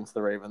winning against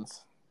the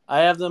Ravens. I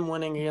have them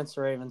winning against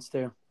the Ravens,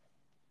 too.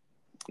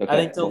 Okay, I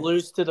think they'll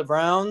lose to the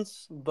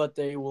Browns, but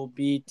they will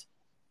beat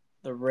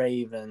the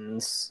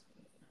Ravens.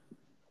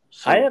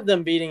 So, I have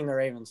them beating the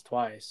Ravens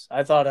twice.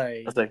 Look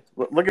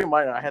at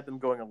mine. I had them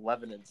going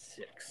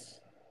 11-6.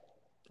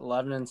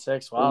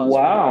 11-6.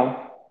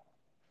 Wow.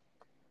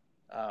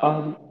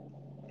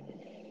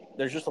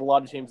 There's just a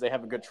lot of teams they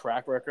have a good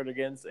track record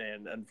against,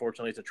 and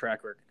unfortunately, it's a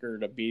track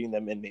record of beating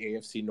them in the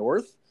AFC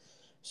North.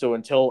 So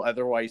until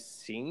otherwise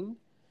seen,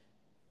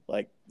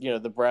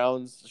 the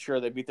Browns,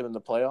 sure, they beat them in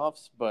the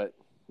playoffs, but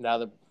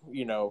now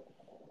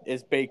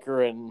is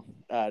Baker and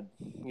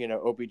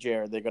OBJ,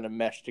 are they going to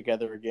mesh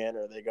together again,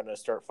 or are they going to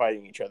start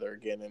fighting each other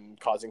again and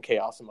causing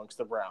chaos amongst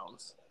the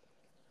Browns?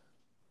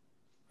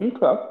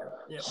 Okay.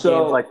 Yeah,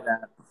 so like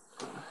that.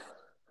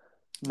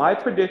 My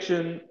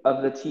prediction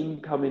of the team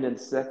coming in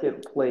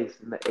second place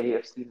in the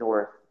AFC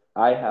North,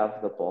 I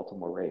have the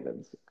Baltimore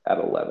Ravens at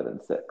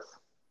 11-6.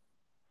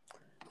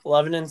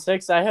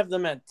 11-6. I have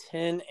them at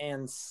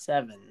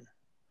 10-7.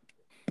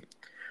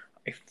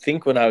 I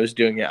think when I was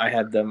doing it, I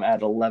had them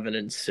at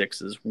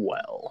 11-6 as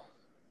well.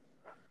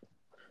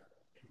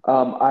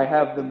 I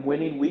have them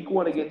winning week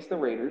 1 against the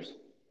Raiders.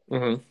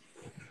 Mm-hmm.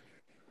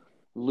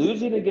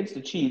 Losing against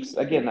the Chiefs.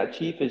 Again, that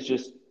Chief is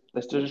just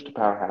a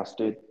powerhouse,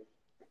 dude.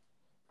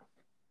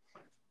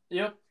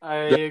 Yep, I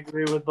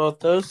agree with both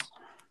those.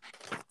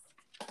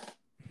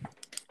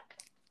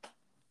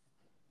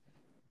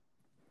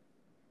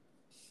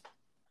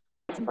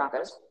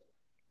 Broncos.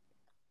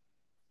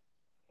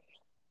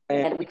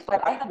 And week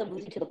 5, I have them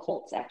losing to the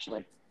Colts,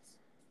 actually.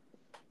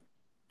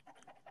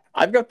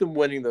 I've got them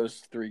winning those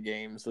 3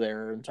 games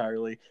there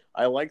entirely.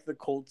 I like the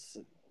Colts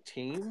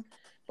team,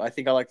 but I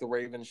think I like the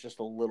Ravens just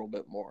a little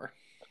bit more.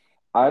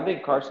 I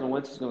think Carson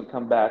Wentz is going to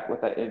come back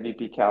with that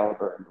MVP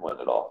caliber and win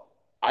it all.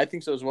 I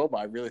think so as well, but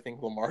I really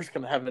think Lamar's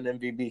going to have an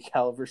MVP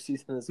caliber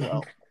season as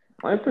well.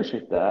 I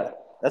appreciate that.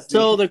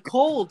 The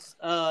Colts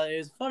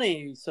is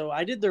funny. So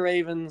I did the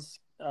Ravens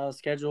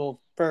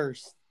schedule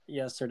first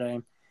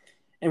yesterday.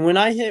 And when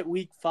I hit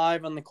week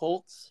 5 on the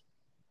Colts,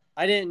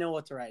 I didn't know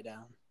what to write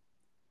down.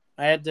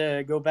 I had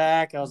to go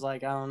back. I was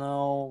like, I don't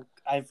know.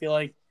 I feel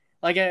like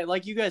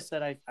you guys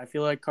said, I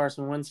feel like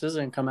Carson Wentz is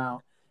going to come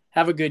out,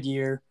 have a good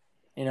year,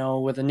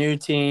 with a new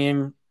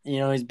team.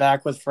 He's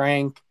back with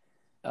Frank.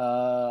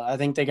 I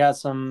think they got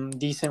some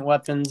decent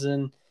weapons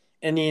in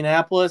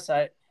Indianapolis.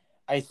 I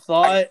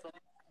thought,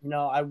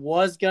 I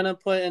was going to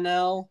put an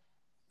L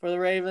for the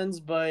Ravens,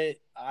 but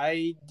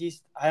I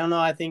don't know.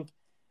 I think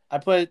I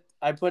put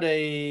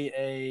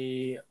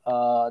a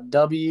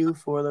W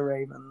for the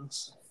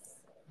Ravens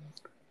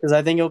because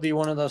I think it'll be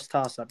one of those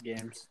toss-up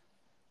games.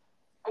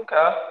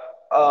 Okay.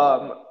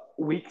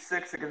 Week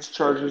 6 against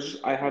Chargers,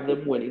 I have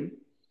them winning.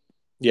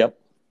 Yep.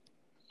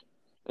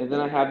 And then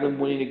I have them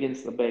winning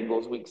against the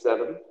Bengals week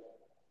 7.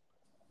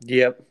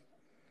 Yep.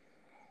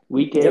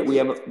 Week 8, we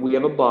have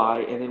a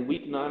bye, and then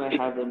week 9, I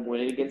have them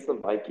winning against the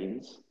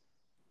Vikings.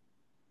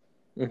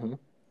 Mm-hmm.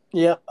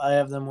 Yep, I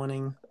have them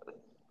winning.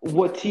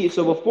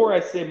 So before I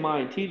say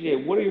mine,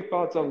 TJ, what are your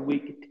thoughts on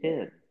week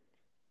 10?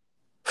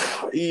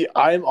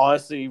 I'm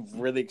honestly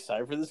really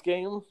excited for this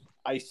game.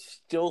 I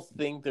still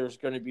think there's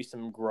going to be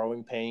some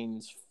growing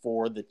pains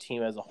for the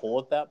team as a whole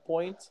at that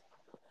point.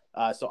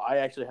 So I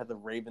actually have the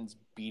Ravens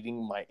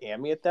beating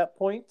Miami at that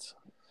point.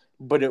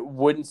 But it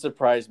wouldn't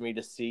surprise me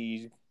to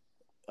see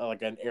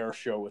like an air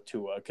show with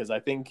Tua because I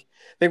think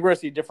we're going to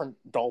see a different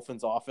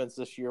Dolphins offense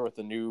this year with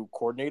the new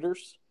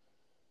coordinators.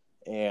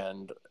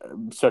 And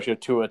especially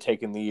with Tua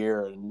taking the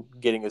year and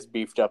getting as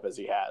beefed up as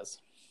he has.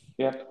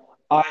 Yeah.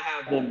 I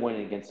have them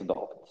winning against the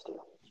Dolphins, too.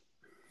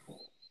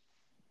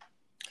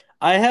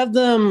 I have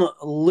them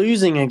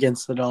losing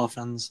against the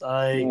Dolphins.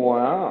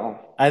 Wow.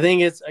 I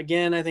think it's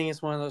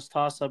one of those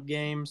toss-up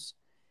games.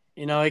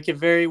 It could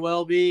very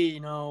well be,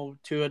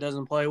 Tua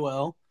doesn't play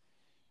well.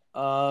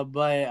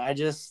 But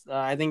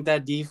I think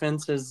that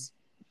defense is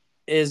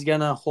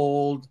going to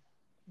hold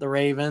the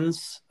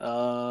Ravens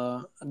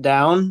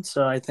down.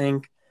 So I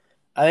think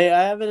I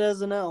have it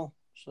as an L.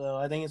 So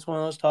I think it's one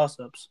of those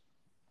toss-ups.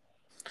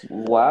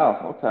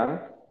 Wow.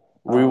 Okay.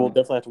 We will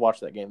definitely have to watch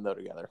that game, though,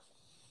 together.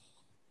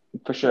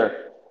 For sure.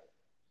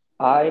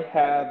 I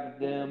have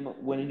them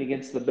winning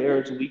against the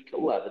Bears week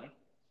 11.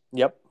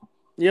 Yep.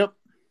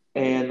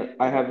 And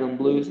I have them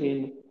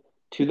losing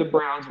to the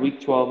Browns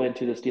week 12 and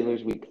to the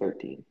Steelers week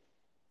 13.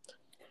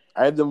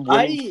 I had them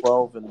winning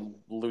 12 and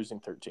losing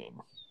 13.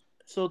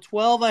 So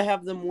 12, I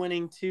have them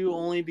winning too,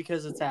 only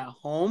because it's at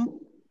home.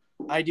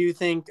 I do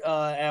think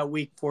at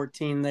week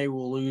 14 they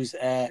will lose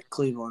at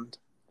Cleveland.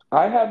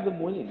 I have them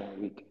winning that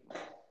week.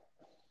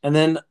 And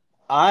then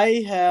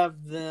I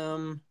have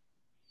them.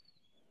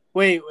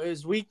 Wait,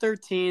 is week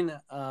 13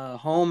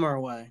 home or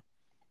away?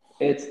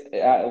 It's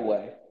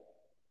away.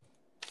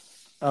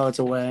 Oh, it's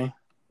away.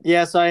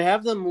 Yeah, so I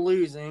have them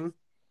losing.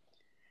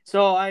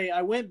 So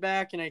I went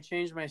back and I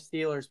changed my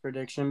Steelers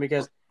prediction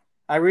because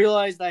I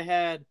realized I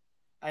had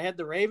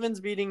the Ravens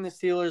beating the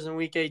Steelers in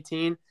week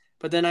 18,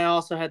 but then I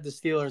also had the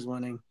Steelers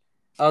winning.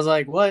 I was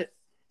like, what?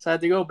 So I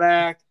had to go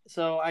back.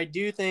 So I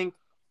do think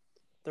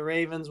the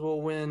Ravens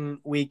will win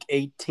week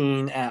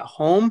 18 at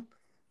home,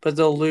 but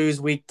they'll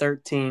lose week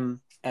 13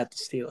 at the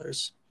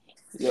Steelers.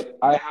 Yep.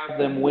 I have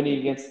them winning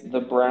against the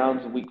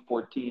Browns week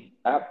 14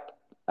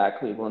 at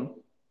Cleveland.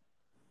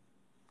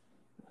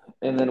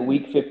 And then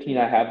week 15,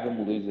 I have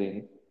them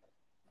losing.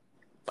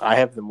 I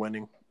have them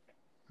winning.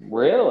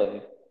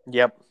 Really?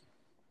 Yep.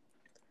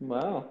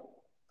 Wow.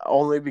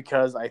 Only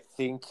because I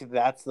think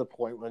that's the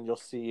point when you'll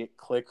see it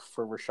click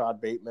for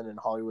Rashad Bateman and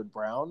Hollywood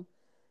Brown.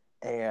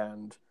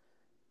 And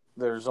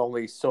there's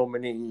only so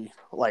many,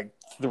 like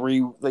 3,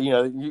 you're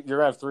going to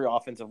have 3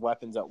 offensive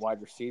weapons at wide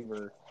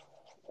receiver.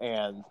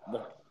 And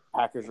the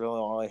Packers really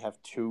only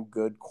have 2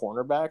 good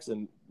cornerbacks.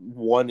 And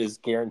one is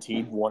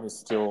guaranteed. One is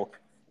still,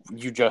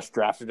 you just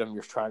drafted him.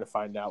 You're trying to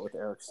find out with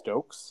Eric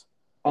Stokes.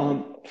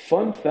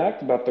 Fun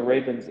fact about the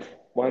Ravens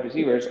wide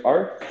receivers,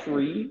 our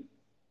 3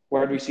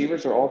 wide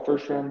receivers are all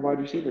first-round wide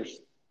receivers.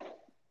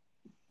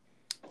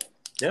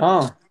 Yeah.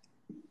 Oh,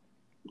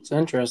 it's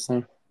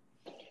interesting.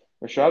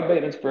 Rashad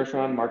Bateman's first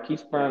round,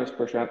 Marquise Brown is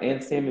first round,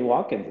 and Sammy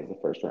Watkins is the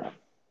first round.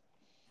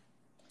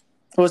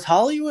 Was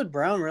Hollywood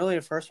Brown really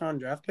a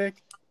first-round draft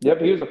pick? Yep,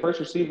 he was the first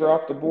receiver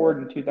off the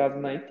board in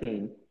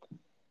 2019.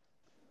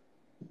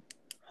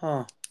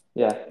 Huh.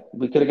 Yeah,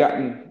 we could have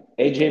gotten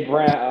A.J.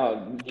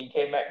 Brown,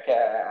 DK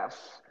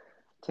Metcalf,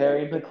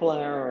 Terry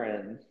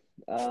McLaurin.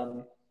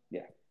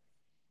 Yeah.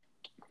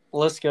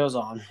 List goes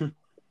on.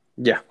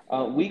 Yeah.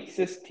 Week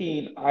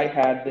 16, I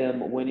had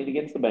them winning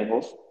against the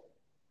Bengals.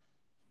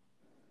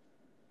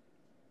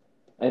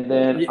 And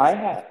then I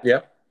had –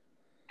 Yep.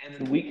 And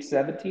then week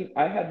 17,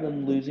 I had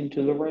them losing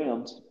to the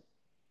Rams.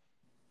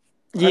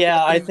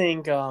 Yeah, I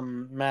think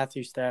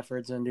Matthew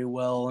Stafford's going to do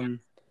well in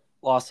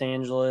Los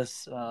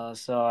Angeles,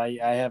 so I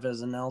have it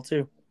as an L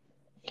too.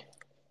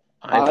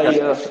 Go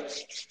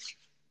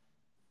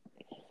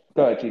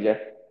ahead, TJ.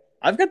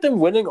 I've got them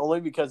winning only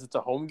because it's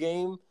a home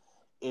game.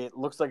 It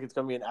looks like it's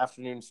going to be an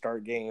afternoon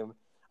start game.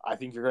 I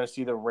think you're going to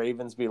see the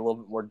Ravens be a little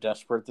bit more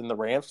desperate than the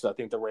Rams. So I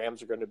think the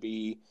Rams are going to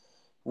be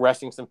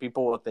resting some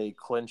people with a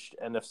clinched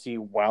NFC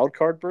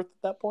wildcard berth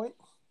at that point.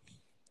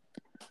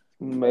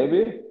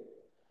 Maybe.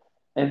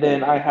 And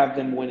then I have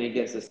them winning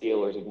against the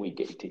Steelers in week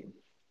 18.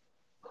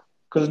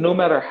 Because no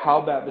matter how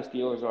bad the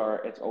Steelers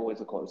are, it's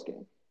always a close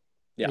game.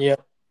 Yeah.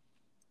 Yep.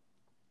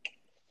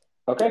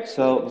 Okay,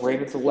 so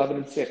Ravens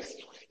 11-6.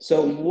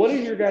 So what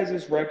is your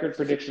guys' record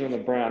prediction on the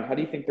Browns? How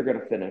do you think they're going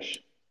to finish?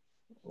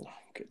 Oh,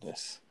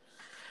 goodness.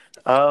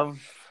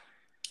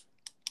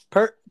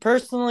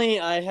 Personally,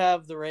 I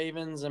have the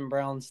Ravens and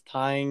Browns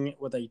tying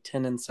with a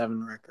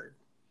 10-7 record.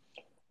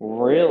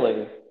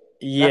 Really?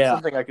 Yeah, That's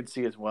something I could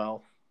see as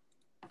well.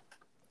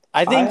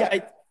 I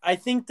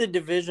think the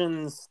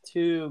division's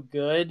too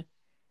good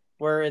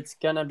where it's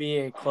gonna be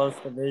a close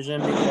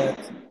division because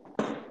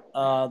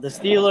the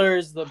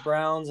Steelers, the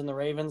Browns, and the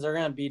Ravens are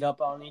gonna beat up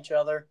on each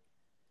other,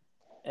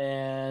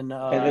 and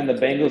then the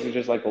Bengals are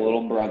just like a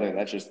little brother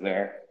that's just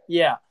there.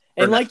 yeah,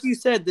 and like you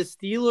said, the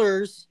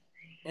Steelers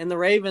and the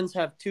Ravens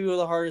have two of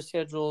the hardest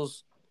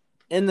schedules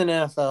in the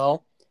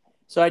NFL.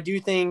 So I do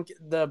think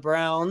the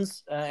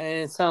Browns, and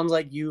it sounds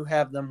like you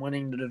have them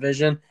winning the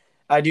division.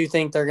 I do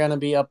think they're going to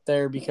be up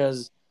there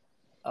because,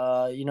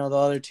 the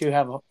other two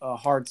have a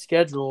hard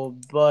schedule.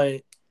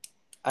 But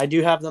I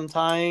do have them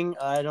tying.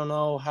 I don't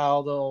know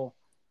how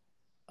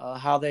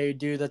they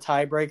do the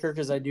tiebreaker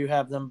because I do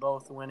have them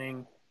both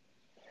winning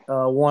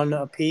one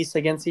apiece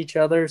against each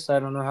other. So I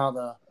don't know how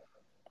the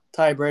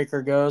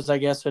tiebreaker goes. I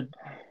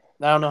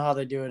don't know how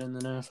they do it in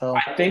the NFL.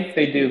 I think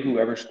they do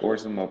whoever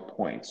scores the most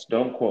points.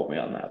 Don't quote me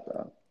on that,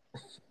 though.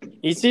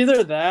 It's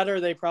either that or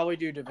they probably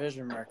do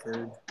division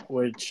record,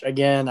 which,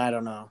 again, I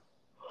don't know.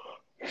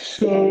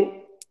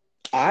 So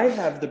I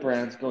have the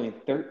Browns going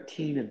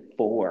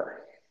 13-4.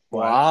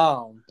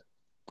 Wow.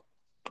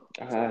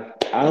 I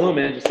don't know,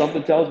 man. Just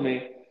something tells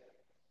me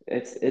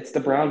it's the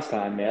Browns'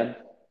 time, man.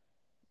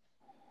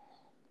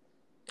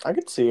 I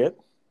could see it.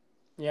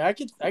 Yeah, I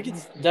could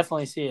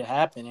definitely see it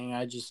happening.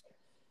 I just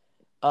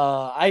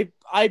I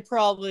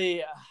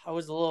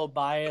was a little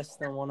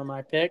biased in one of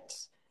my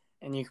picks,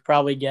 and you could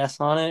probably guess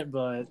on it,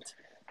 but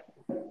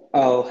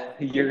Oh,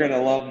 you're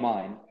gonna love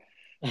mine.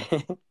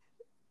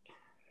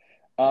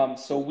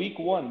 So week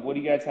 1, what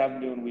do you guys have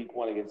them doing week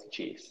 1 against the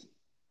Chiefs?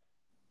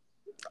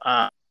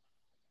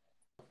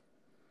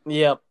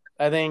 Yep,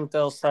 I think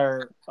they'll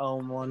start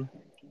 0-1.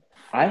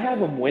 I have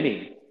them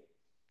winning.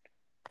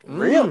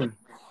 Really?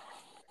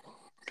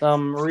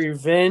 Some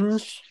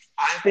revenge.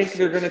 I think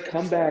they're going to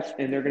come back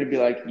and they're going to be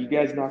like, you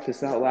guys knocked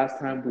us out last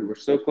time. We were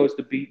so close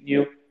to beating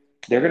you.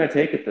 They're going to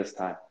take it this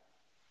time.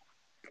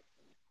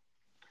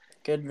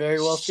 Could very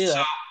well see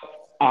that.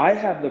 I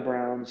have the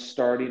Browns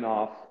starting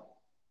off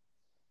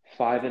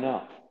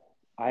 5-0.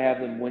 I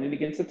have them winning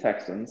against the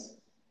Texans.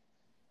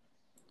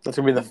 That's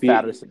going to be the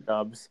fattest of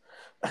dubs.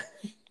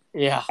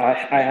 Yeah.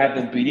 I have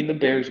them beating the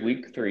Bears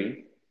week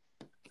 3.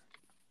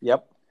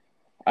 Yep.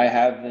 I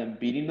have them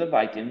beating the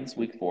Vikings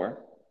week 4.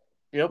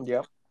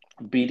 Yep.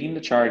 Beating the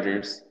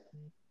Chargers.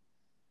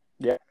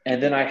 Yeah.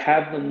 And then I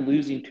have them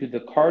losing to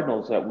the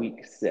Cardinals at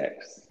week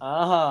 6.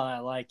 I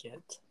like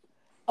it.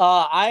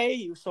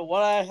 So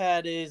what I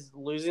had is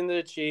losing to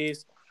the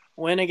Chiefs,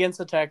 win against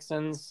the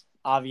Texans,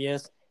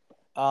 obvious.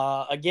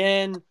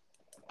 Again,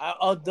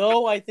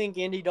 although I think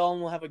Andy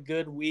Dalton will have a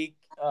good week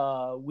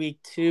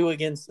 2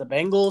 against the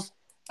Bengals,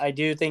 I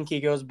do think he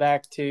goes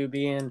back to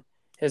being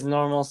his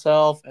normal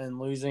self and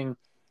losing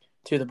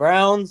to the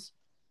Browns.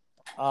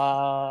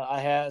 I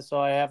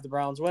have the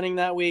Browns winning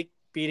that week,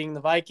 beating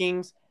the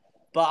Vikings,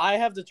 but I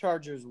have the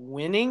Chargers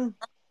winning.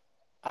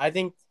 I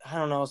don't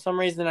know, some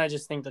reason I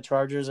just think the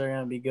Chargers are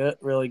going to be good,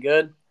 really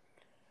good.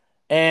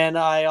 And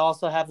I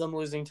also have them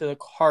losing to the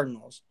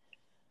Cardinals.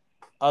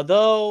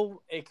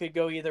 Although it could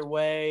go either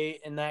way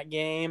in that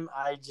game,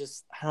 I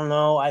don't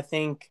know. I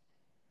think,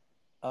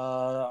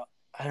 I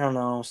don't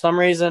know. Some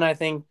reason I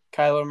think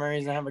Kyler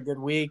Murray's going to have a good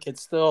week.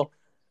 It's still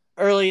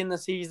early in the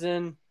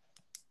season,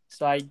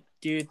 so I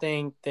do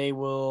think they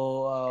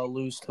will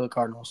lose to the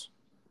Cardinals.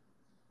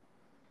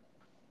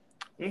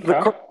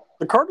 Okay.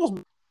 The Cardinals,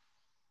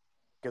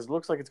 because it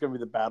looks like it's going to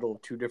be the battle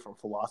of two different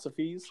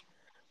philosophies,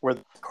 where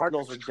the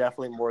Cardinals are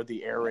definitely more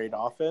the air raid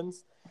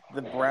offense.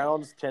 The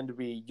Browns tend to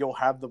be, you'll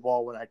have the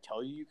ball when I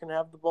tell you can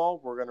have the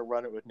ball. We're going to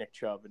run it with Nick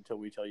Chubb until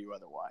we tell you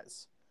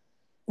otherwise.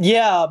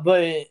 Yeah,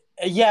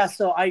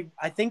 so I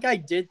think I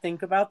did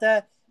think about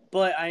that,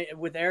 but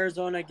with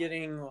Arizona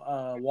getting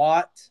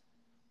Watt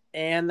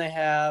and they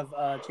have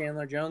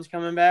Chandler Jones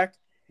coming back.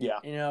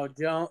 Yeah.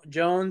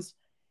 Jones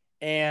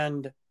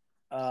and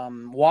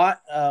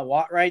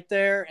Watt right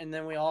there, and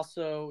then we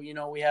also,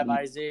 we have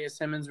Isaiah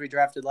Simmons we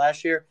drafted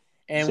last year,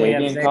 and we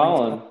have Xavier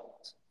Collins.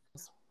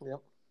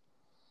 Yep.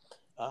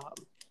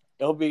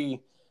 It'll be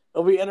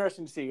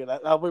interesting to see.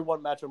 That'll be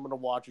one match I'm going to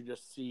watch and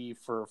just see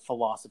for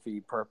philosophy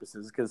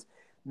purposes. Because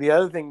the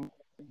other thing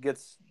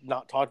gets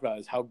not talked about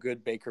is how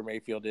good Baker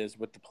Mayfield is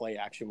with the play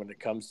action when it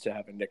comes to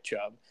having Nick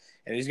Chubb,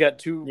 and he's got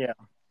two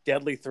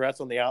deadly threats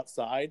on the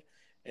outside,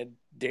 and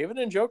David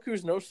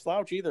Njoku's no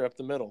slouch either up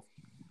the middle.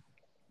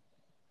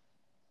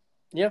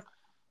 Yeah,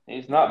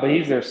 he's not, but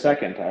he's their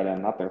second tight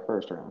end, not their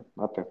first tight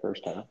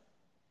end.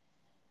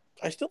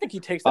 I still think he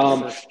takes that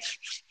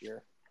first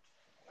year.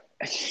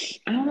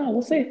 I don't know.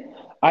 We'll see.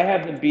 I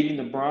have them beating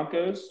the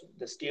Broncos,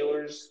 the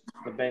Steelers,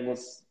 the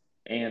Bengals,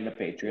 and the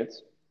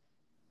Patriots.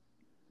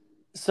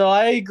 So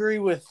I agree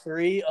with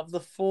 3 of the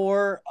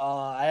 4.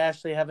 I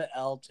actually have an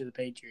L to the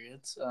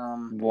Patriots.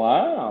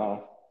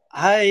 Wow.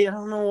 I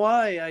don't know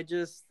why. I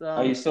just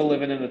are you still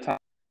living in the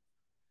top?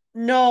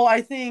 No,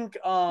 I think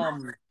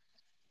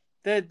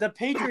The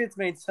Patriots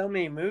made so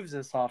many moves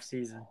this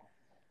offseason.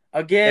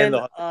 And Again,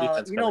 they'll have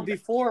defense coming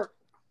back.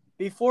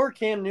 before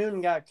Cam Newton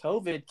got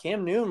COVID,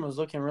 Cam Newton was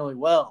looking really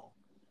well.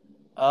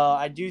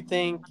 I do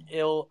think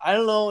I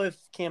don't know if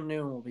Cam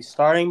Newton will be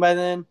starting by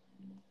then,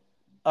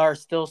 or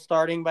still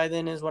starting by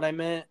then is what I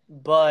meant.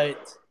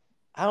 But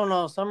I don't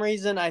know. Some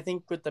reason I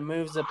think with the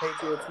moves the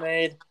Patriots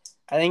made,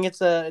 I think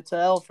it's a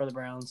L for the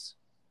Browns.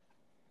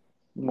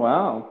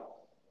 Wow.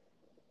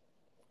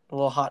 A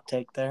little hot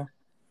take there.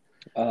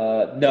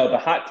 No, the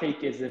hot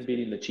take is them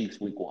beating the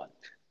Chiefs week 1.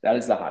 That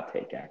is the hot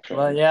take, actually.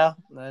 Well, yeah,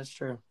 that's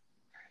true.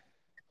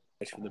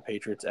 For the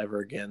Patriots ever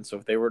again. So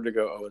if they were to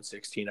go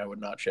 0-16, I would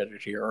not shed a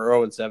tear.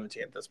 Or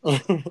 0-17 at this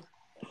point.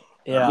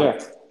 Yeah.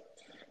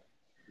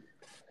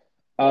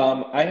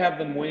 I have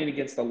them winning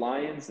against the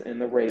Lions and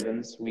the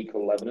Ravens week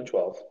 11 and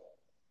 12.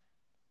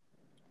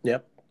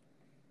 Yep.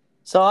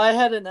 So I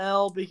had an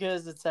L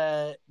because it's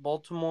at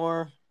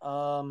Baltimore.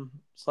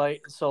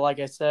 Like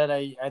I said,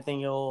 I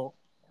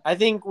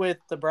think with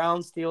the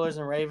Browns, Steelers,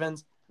 and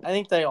Ravens, I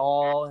think they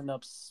all end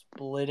up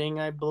splitting,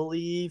 I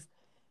believe.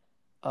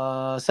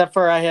 Except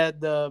for I had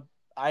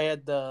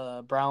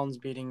the Browns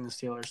beating the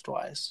Steelers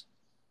twice.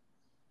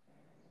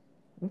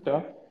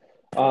 Okay.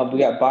 We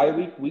got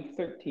bye week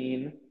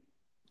 13.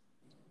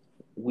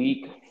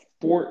 Week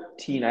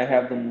 14, I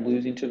have them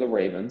losing to the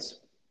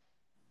Ravens.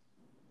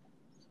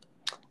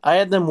 I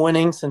had them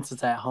winning since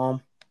it's at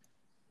home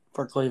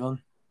for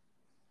Cleveland.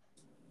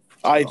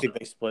 I think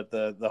they split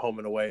the home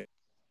and away.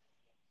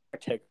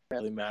 It doesn't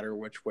really matter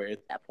which way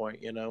at that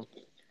point, you know?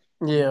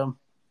 Yeah.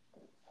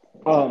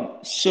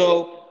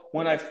 So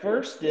when I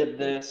first did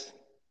this,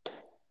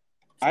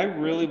 I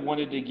really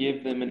wanted to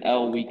give them an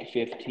L week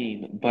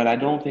 15, but I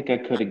don't think I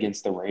could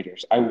against the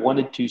Raiders. I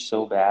wanted to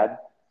so bad,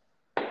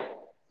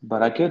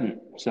 but I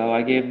couldn't. So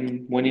I gave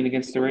them winning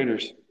against the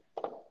Raiders.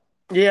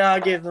 Yeah, I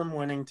gave them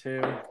winning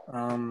too.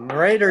 The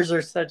Raiders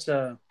are such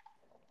a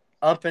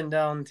up and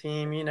down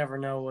team. You never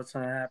know what's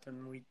going to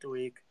happen week to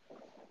week.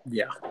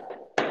 Yeah.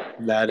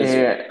 That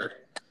is.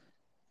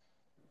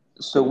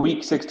 So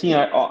week 16,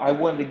 I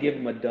wanted to give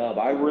them a dub.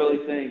 I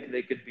really think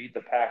they could beat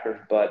the Packers,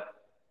 but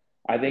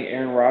I think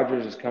Aaron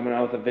Rodgers is coming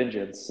out with a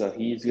vengeance, so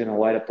he's going to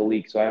light up the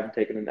league. So I haven't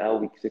taken an L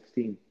week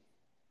 16.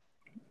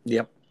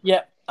 Yep.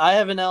 Yep, I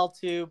have an L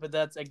too, but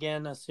that's,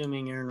 again,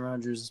 assuming Aaron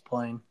Rodgers is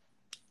playing.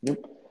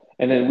 Yep.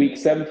 And then week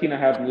 17, I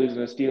have them losing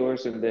the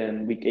Steelers, and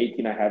then week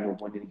 18, I have them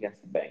winning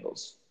against the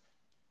Bengals.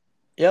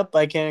 Yep,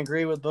 I can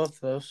agree with both of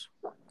those.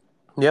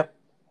 Yep.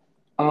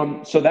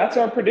 So that's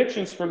our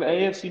predictions for the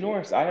AFC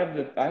North. I have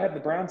the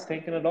Browns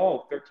taking it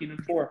all, 13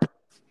 and 4.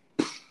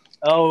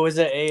 Oh, is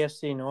it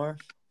AFC North?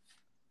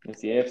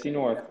 It's the AFC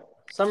North.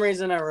 For some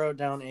reason I wrote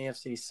down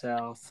AFC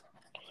South.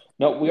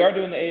 No, we are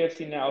doing the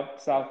AFC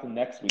South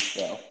next week,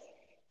 though.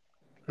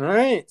 All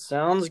right,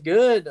 sounds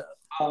good.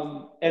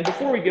 And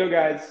before we go,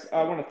 guys,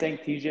 I want to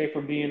thank TJ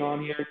for being on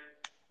here.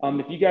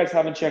 If you guys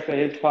haven't checked out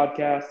his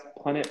podcast,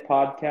 Punt It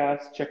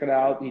Podcast, check it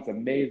out. He's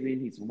amazing.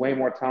 He's way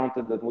more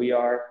talented than we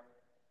are.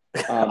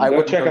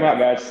 Go check him out,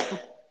 guys.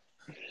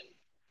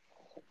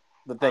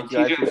 But thank you.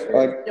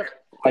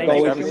 Like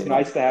always, it's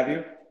nice to have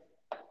you.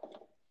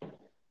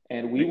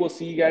 And we will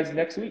see you guys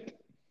next week.